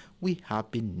now, we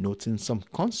have been noting some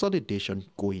consolidation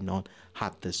going on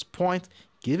at this point,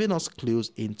 giving us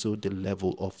clues into the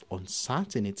level of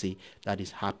uncertainty that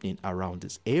is happening around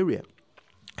this area.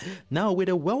 Now, with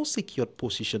a well-secured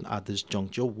position at this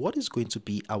juncture, what is going to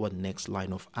be our next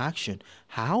line of action?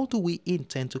 How do we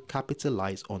intend to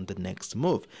capitalize on the next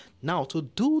move? Now, to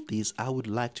do this, I would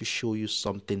like to show you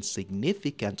something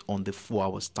significant on the 4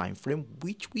 hours time frame,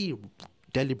 which we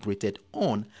deliberated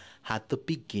on at the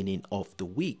beginning of the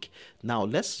week. Now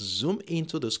let's zoom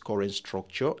into this current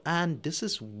structure, and this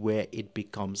is where it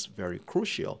becomes very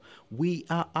crucial. We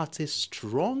are at a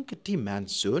strong demand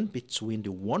zone between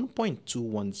the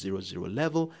 1.2100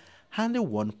 level and the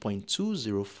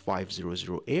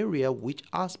 1.20500 area, which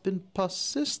has been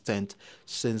persistent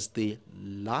since the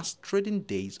last trading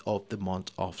days of the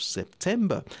month of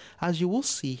September. As you will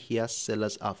see here,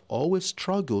 sellers have always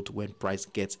struggled when price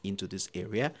gets into this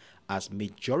area, as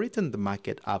majority in the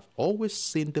market have always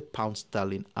seen the pound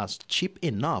sterling as cheap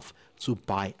enough to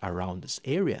buy around this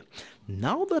area.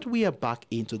 Now that we are back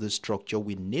into the structure,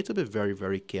 we need to be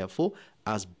very careful,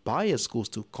 as buyers goes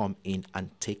to come in and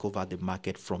take over the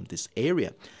market from this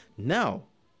area. Now,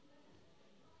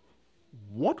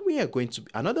 what we are going to,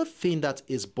 another thing that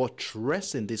is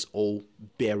buttressing this whole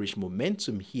bearish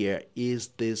momentum here is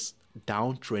this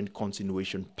downtrend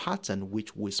continuation pattern,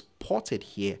 which we spotted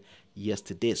here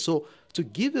yesterday. So to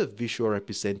give a visual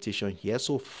representation here,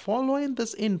 so following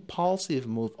this impulsive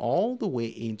move all the way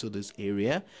into this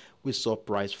area, we saw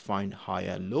price find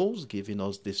higher lows, giving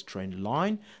us this trend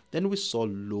line. Then we saw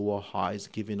lower highs,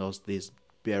 giving us this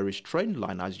bearish trend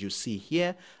line, as you see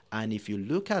here. And if you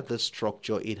look at the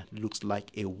structure, it looks like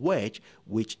a wedge,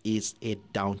 which is a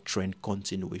downtrend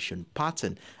continuation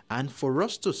pattern. And for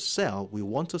us to sell, we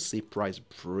want to see price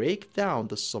break down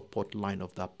the support line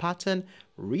of that pattern,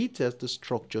 retest the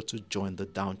structure to join the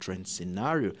downtrend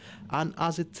scenario. And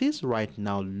as it is right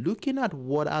now, looking at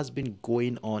what has been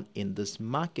going on in this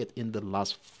market in the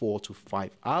last 4 to 5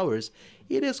 hours,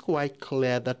 it is quite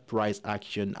clear that price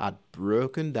action had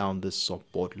broken down the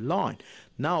support line.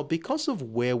 Now, because of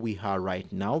where we are right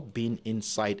now, being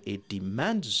inside a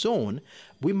demand zone,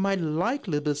 we might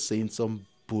likely be seeing some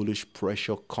bullish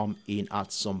pressure come in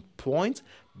at some point,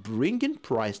 bringing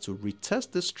price to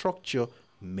retest the structure,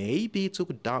 maybe to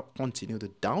continue the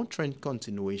downtrend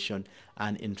continuation.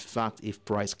 And in fact, if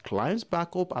price climbs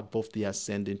back up above the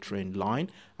ascending trend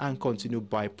line and continue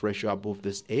buy pressure above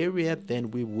this area, then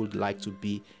we would like to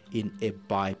be in a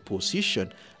buy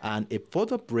position. And a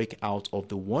further breakout of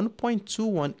the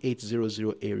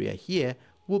 1.21800 area here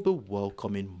will be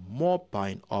welcoming more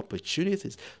buying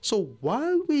opportunities. So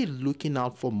while we're looking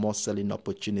out for more selling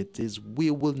opportunities,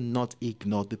 we will not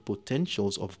ignore the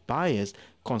potentials of buyers,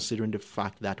 considering the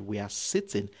fact that we are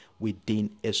sitting within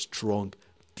a strong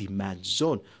demand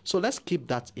zone. So let's keep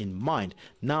that in mind.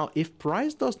 Now, if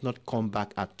price does not come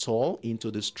back at all into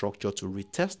the structure to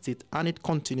retest it and it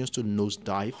continues to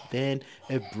nosedive, then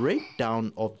a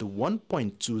breakdown of the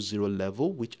 1.20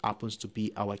 level, which happens to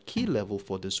be our key level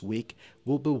for this week,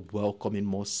 will be welcoming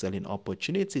more selling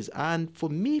opportunities. And for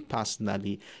me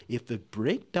personally, if the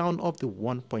breakdown of the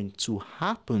 1.2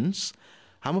 happens,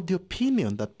 I'm of the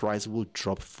opinion that price will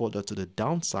drop further to the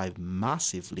downside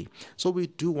massively. So we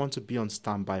do want to be on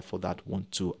standby for that one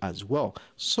too as well.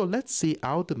 So let's see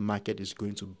how the market is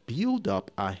going to build up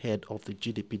ahead of the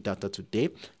GDP data today.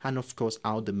 And of course,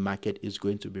 how the market is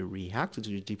going to be reacting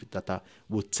to the GDP data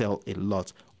will tell a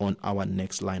lot on our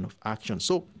next line of action.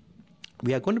 So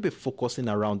we are going to be focusing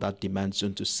around that demand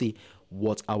zone to see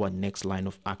what our next line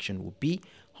of action will be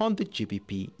on the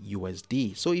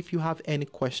GBPUSD. So if you have any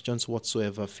questions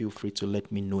whatsoever, feel free to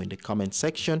let me know in the comment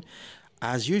section.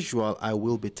 As usual, I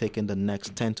will be taking the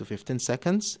next 10 to 15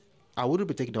 seconds. I wouldn't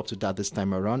be taking up to that this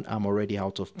time around. I'm already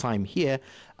out of time here,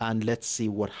 and let's see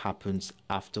what happens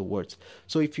afterwards.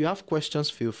 So if you have questions,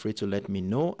 feel free to let me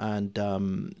know, and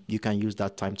you can use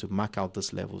that time to mark out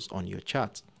these levels on your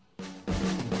chart.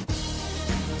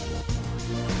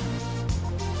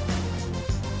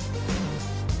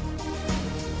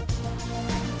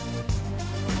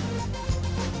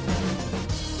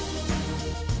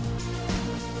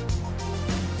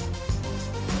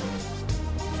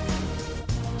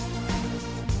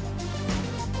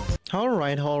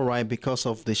 All right, because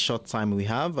of the short time we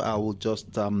have, I will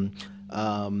just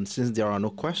since there are no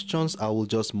questions, I will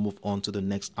just move on to the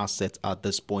next asset at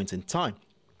this point in time.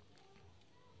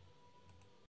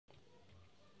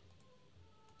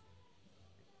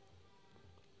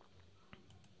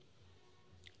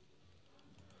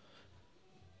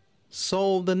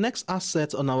 So the next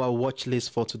asset on our watch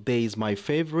list for today is my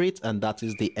favorite, and that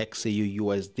is the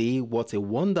XAUUSD. What a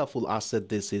wonderful asset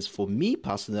this is for me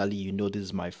personally. You know, this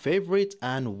is my favorite.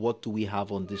 And what do we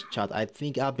have on this chart? I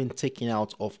think I've been taking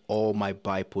out of all my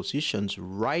buy positions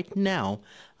right now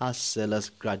as sellers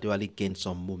gradually gain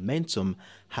some momentum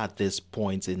at this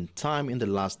point in time in the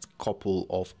last couple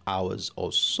of hours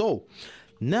or so.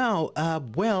 Now,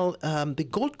 the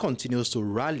gold continues to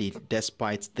rally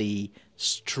despite the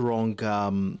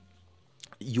strong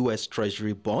U.S.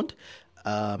 Treasury bond.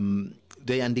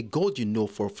 The gold, you know,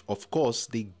 of course,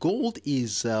 the gold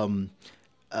is rallying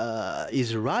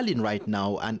right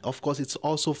now, and of course it's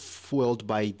also fueled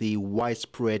by the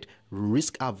widespread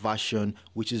risk aversion,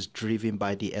 which is driven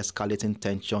by the escalating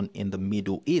tension in the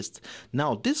Middle East.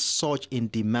 Now, this surge in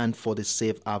demand for the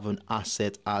safe haven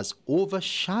asset has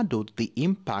overshadowed the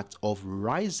impact of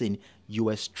rising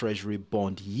U.S. Treasury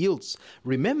bond yields.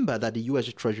 Remember that the U.S.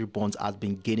 Treasury bonds has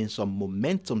been gaining some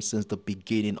momentum since the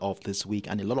beginning of this week,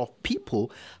 and a lot of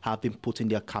people have been putting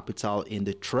their capital in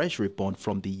the Treasury bond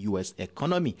from the U.S.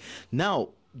 economy.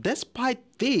 Now, despite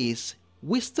this,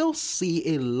 we still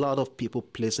see a lot of people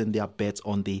placing their bets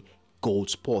on the gold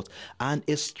spot, and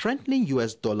a strengthening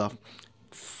U.S. dollar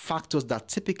factors that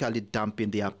typically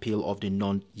dampen the appeal of the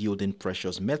non-yielding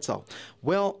precious metal.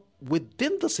 Well,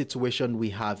 within the situation we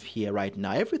have here right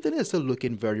now, everything is still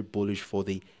looking very bullish for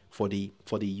the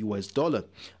US dollar,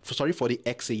 for the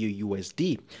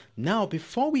XAUUSD. Now,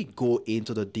 before we go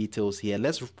into the details here,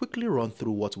 let's quickly run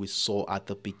through what we saw at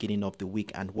the beginning of the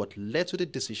week and what led to the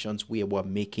decisions we were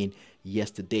making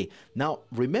yesterday. Now,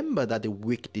 remember that the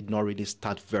week did not really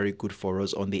start very good for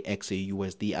us on the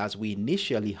XAUUSD, as we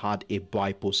initially had a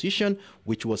buy position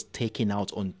which was taken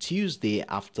out on Tuesday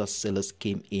after sellers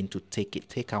came in to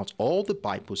take out all the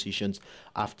buy positions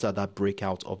after that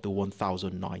breakout of the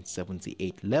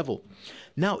 1,978 level.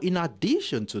 Now, in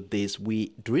addition to this,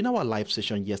 during our live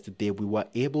session yesterday, we were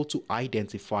able to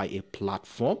identify a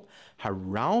platform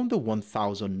around the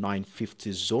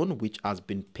 1,950 zone, which has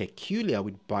been peculiar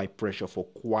with buy pressure for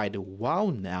quite a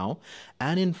while now.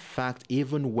 And in fact,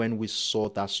 even when we saw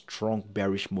that strong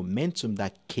bearish momentum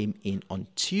that came in on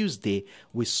Tuesday,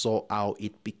 we saw how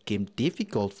it became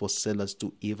difficult for sellers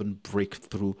to even break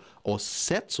through or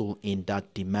settle in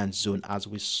that demand zone, as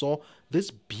we saw this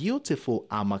beautiful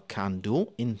hammer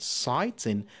candle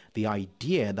inciting the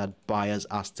idea that buyers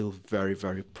are still very,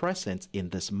 very present in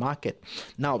this market.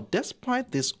 Now,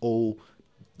 despite this all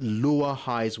lower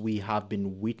highs we have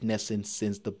been witnessing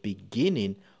since the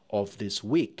beginning of this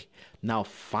week, now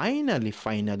finally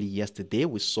yesterday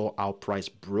we saw our price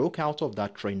broke out of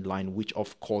that trend line, which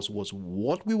of course was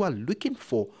what we were looking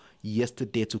for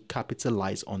yesterday to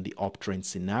capitalize on the uptrend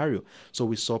scenario. So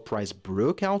we saw price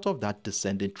broke out of that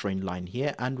descending trend line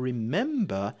here, and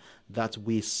remember that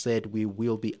we said we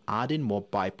will be adding more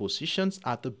buy positions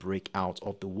at the breakout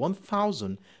of the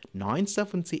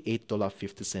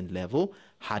 $1,978.50 level,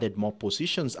 added more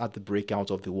positions at the breakout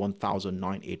of the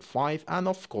 1,985 and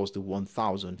of course the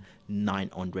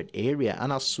 1,900 area.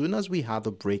 And as soon as we have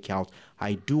the breakout,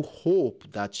 I do hope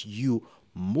that you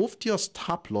moved your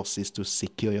stop losses to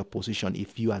secure your position.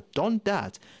 If you had done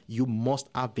that, you must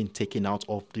have been taken out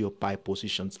of your buy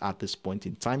positions at this point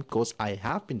in time, because I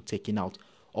have been taken out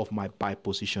of my buy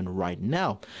position right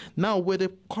now. Now, with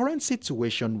the current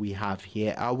situation we have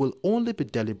here, I will only be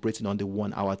deliberating on the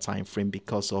 1 hour time frame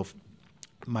because of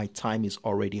my time is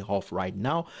already off right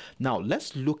now. Now,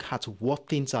 let's look at what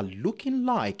things are looking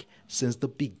like since the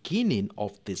beginning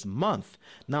of this month.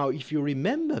 Now, if you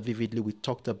remember vividly, we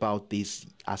talked about this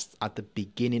at the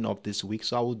beginning of this week,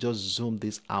 so I will just zoom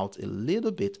this out a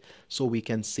little bit so we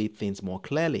can see things more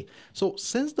clearly. So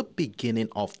since the beginning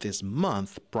of this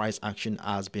month, price action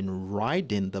has been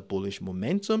riding the bullish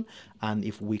momentum, and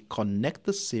if we connect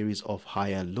the series of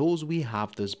higher lows, we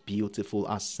have this beautiful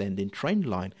ascending trend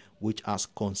line which has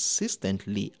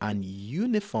consistently and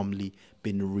uniformly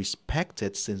been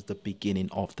respected since the beginning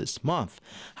of this month.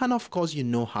 And of course, you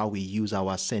know how we use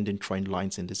our ascending trend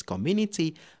lines in this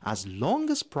community. As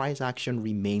long as price action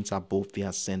remains above the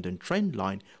ascending trend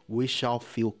line, we shall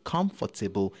feel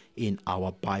comfortable in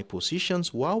our buy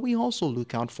positions, while we also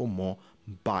look out for more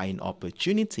buying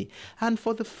opportunity. And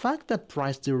for the fact that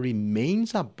price still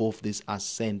remains above this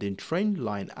ascending trend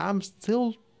line, I'm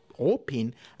still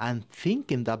hoping and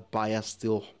thinking that buyers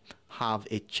still have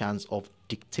a chance of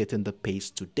dictating the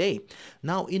pace today.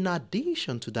 Now, in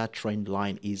addition to that trend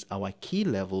line is our key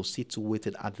level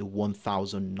situated at the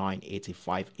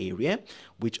 1,985 area,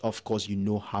 which of course you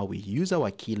know how we use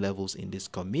our key levels in this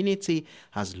community.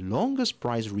 As long as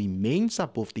price remains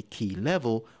above the key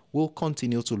level, we'll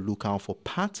continue to look out for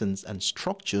patterns and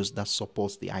structures that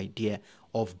supports the idea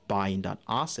of buying that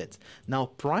asset. Now,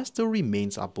 price still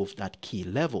remains above that key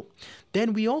level.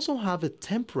 Then we also have a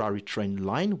temporary trend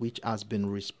line which has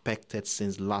been respected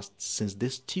since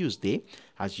this Tuesday.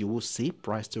 As you will see,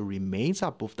 price still remains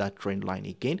above that trend line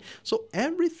again. So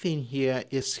everything here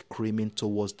is screaming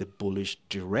towards the bullish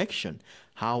direction.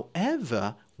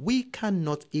 However, we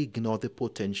cannot ignore the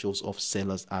potentials of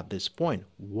sellers at this point.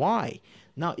 Why?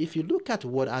 Now, if you look at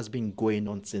what has been going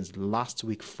on since last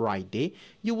week Friday,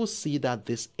 you will see that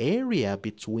this area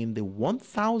between the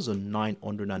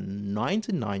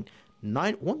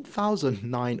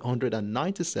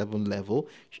 1997 level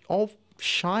of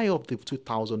shy of the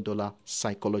 $2,000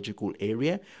 psychological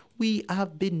area, we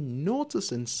have been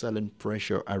noticing selling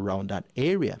pressure around that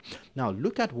area. Now,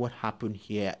 look at what happened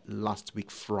here last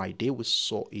week Friday. We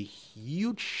saw a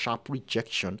huge sharp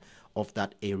rejection of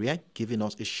that area, giving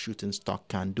us a shooting star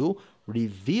candle,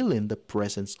 revealing the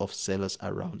presence of sellers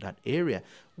around that area,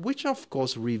 which of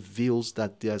course reveals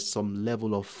that there's some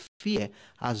level of fear,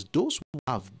 as those who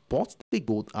have bought the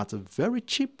gold at a very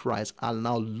cheap price are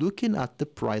now looking at the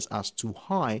price as too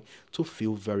high to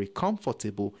feel very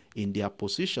comfortable in their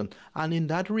position. And in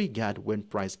that regard, when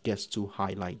price gets too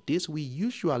high like this, we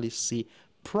usually see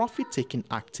profit-taking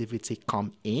activity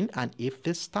come in, and if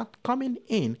they start coming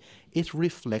in, it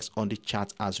reflects on the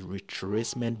chart as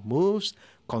retracement moves,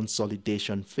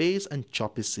 consolidation phase, and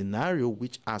choppy scenario,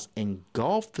 which has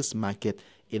engulfed this market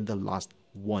in the last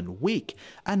 1 week.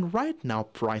 And right now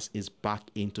price is back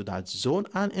into that zone,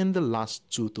 and in the last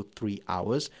 2 to 3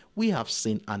 hours we have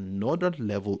seen another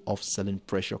level of selling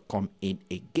pressure come in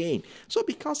again. So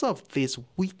because of this,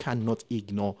 we cannot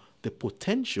ignore the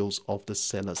potentials of the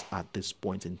sellers at this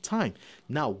point in time.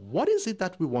 Now, what is it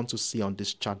that we want to see on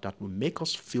this chart that will make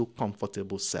us feel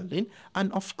comfortable selling?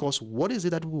 And of course, what is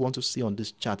it that we want to see on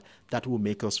this chart that will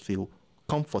make us feel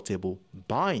comfortable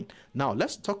buying? Now,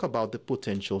 let's talk about the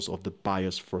potentials of the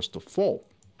buyers first of all.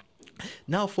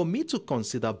 Now, for me to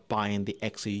consider buying the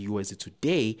XAUUSD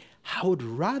today, I would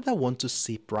rather want to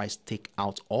see price take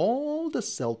out all the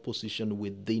sell position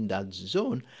within that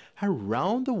zone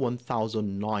around the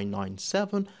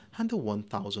 1997 and the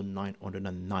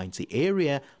 1990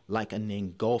 area, like an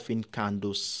engulfing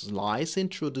candle slicing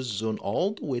through the zone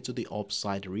all the way to the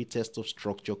upside, retest of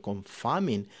structure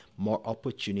confirming more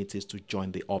opportunities to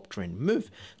join the uptrend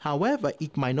move. However,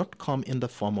 it might not come in the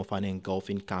form of an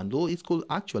engulfing candle. It could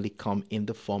actually come in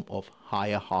the form of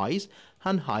higher highs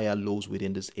and higher lows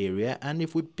within this area, and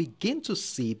if we begin to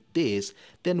see this,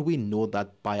 then we know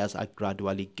that buyers are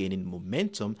gradually gaining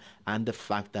momentum, and the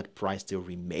fact that price still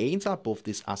remains above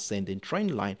this ascending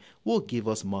trend line will give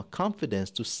us more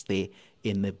confidence to stay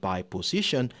in the buy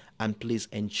position. And please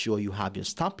ensure you have your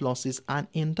stop losses, and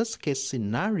in this case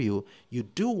scenario, you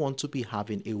do want to be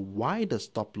having a wider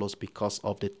stop loss because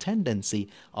of the tendency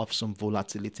of some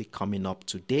volatility coming up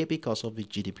today because of the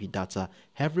GDP data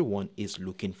everyone is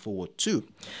looking forward to.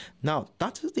 Now,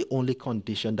 that is the only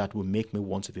condition that will make me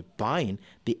want to be buying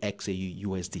the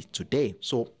XAUUSD today.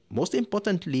 So most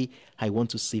importantly, I want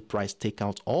to see price take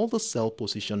out all the sell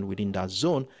position within that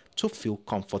zone to feel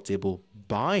comfortable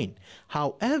buying.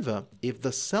 However, if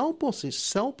the sell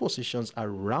positions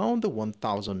around the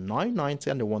 1990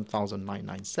 and the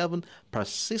 1997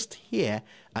 persist here,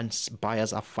 and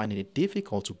buyers are finding it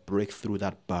difficult to break through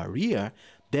that barrier,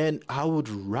 then I would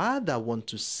rather want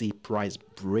to see price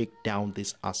break down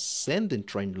this ascending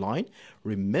trend line.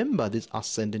 Remember, this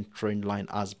ascending trend line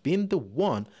has been the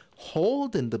one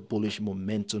holding the bullish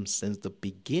momentum since the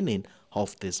beginning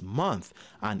of this month.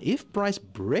 And if price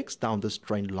breaks down this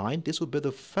trend line, this will be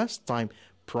the first time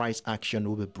price action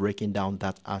will be breaking down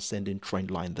that ascending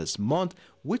trend line this month,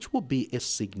 which will be a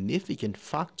significant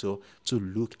factor to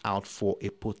look out for a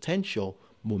potential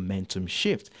momentum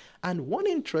shift. And one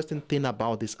interesting thing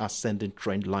about this ascending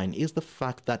trend line is the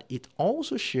fact that it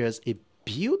also shares a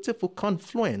beautiful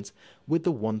confluence with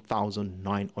the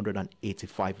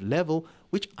 1985 level,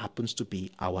 which happens to be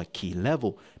our key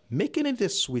level, making it a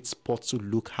sweet spot to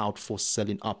look out for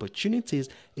selling opportunities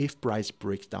if price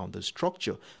breaks down the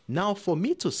structure. Now, for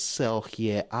me to sell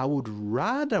here, I would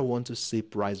rather want to see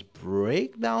price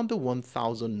break down the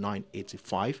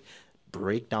 1985,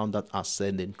 break down that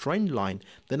ascending trend line.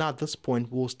 Then at this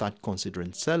point, we'll start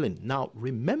considering selling. Now,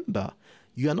 remember,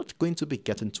 you are not going to be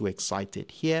getting too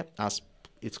excited here, as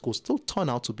it could still turn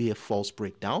out to be a false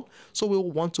breakdown. So we'll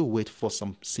want to wait for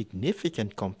some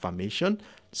significant confirmation,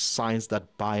 signs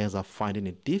that buyers are finding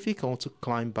it difficult to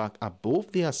climb back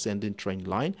above the ascending trend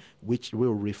line, which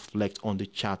will reflect on the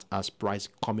chart as price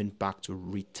coming back to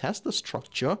retest the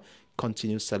structure,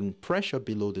 continue selling pressure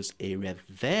below this area.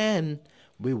 Then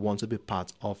we want to be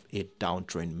part of a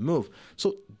downtrend move.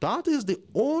 So that is the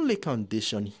only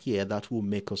condition here that will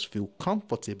make us feel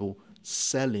comfortable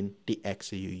selling the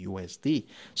XAUUSD.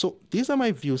 So these are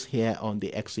my views here on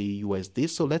the XAUUSD.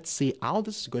 So let's see how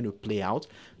this is going to play out.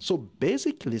 So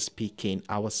basically speaking,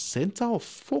 our center of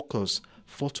focus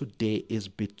for today is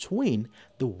between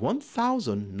the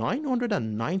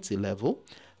 1990 level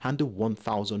and the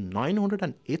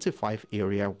 1985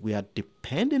 area, where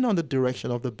depending on the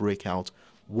direction of the breakout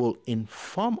will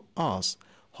inform us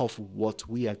of what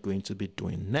we are going to be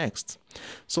doing next.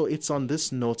 So it's on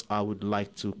this note I would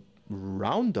like to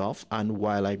round off, and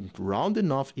while I'm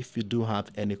rounding off, if you do have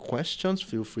any questions,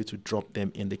 feel free to drop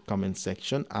them in the comment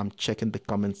section. I'm checking the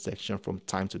comment section from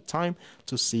time to time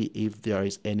to see if there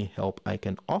is any help I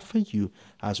can offer you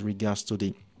as regards to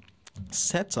the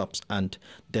setups and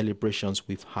deliberations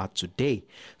we've had today.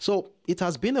 So it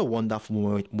has been a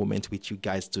wonderful moment with you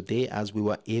guys today, as we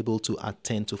were able to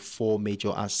attend to 4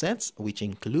 major assets, which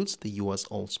includes the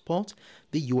USOILSPOT,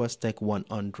 the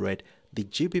USTech100, the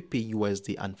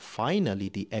GBPUSD, and finally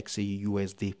the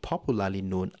XAUUSD, popularly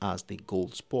known as the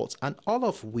gold spot, and all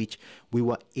of which we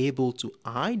were able to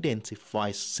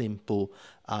identify simple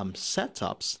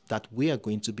setups that we are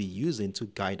going to be using to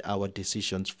guide our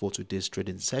decisions for today's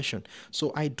trading session.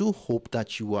 So I do hope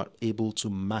that you are able to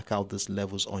mark out these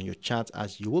levels on your chart,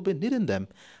 as you will be needing them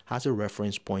as a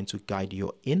reference point to guide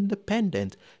your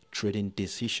independent trading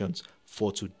decisions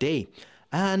for today.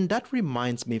 And that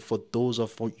reminds me, for those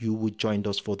of you who joined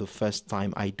us for the first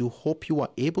time, I do hope you are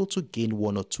able to gain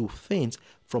 1 or 2 things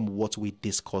from what we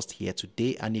discussed here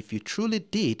today. And if you truly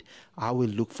did, I will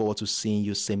look forward to seeing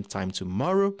you same time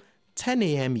tomorrow, 10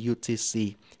 a.m.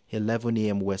 UTC, 11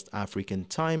 a.m. West African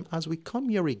time, as we come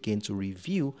here again to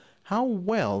review how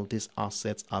well these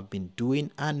assets have been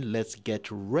doing. And let's get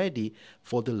ready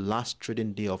for the last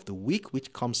trading day of the week,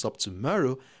 which comes up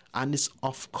tomorrow, and it's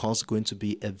of course going to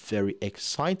be a very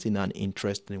exciting and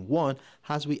interesting one,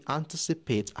 as we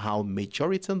anticipate how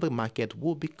majority of the market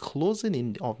will be closing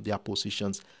in of their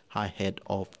positions ahead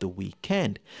of the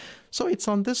weekend. So it's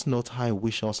on this note I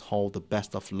wish us all the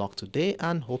best of luck today,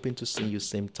 and hoping to see you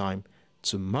same time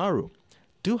tomorrow.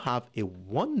 Do have a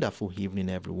wonderful evening,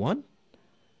 everyone.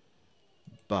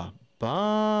 Bye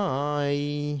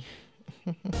bye.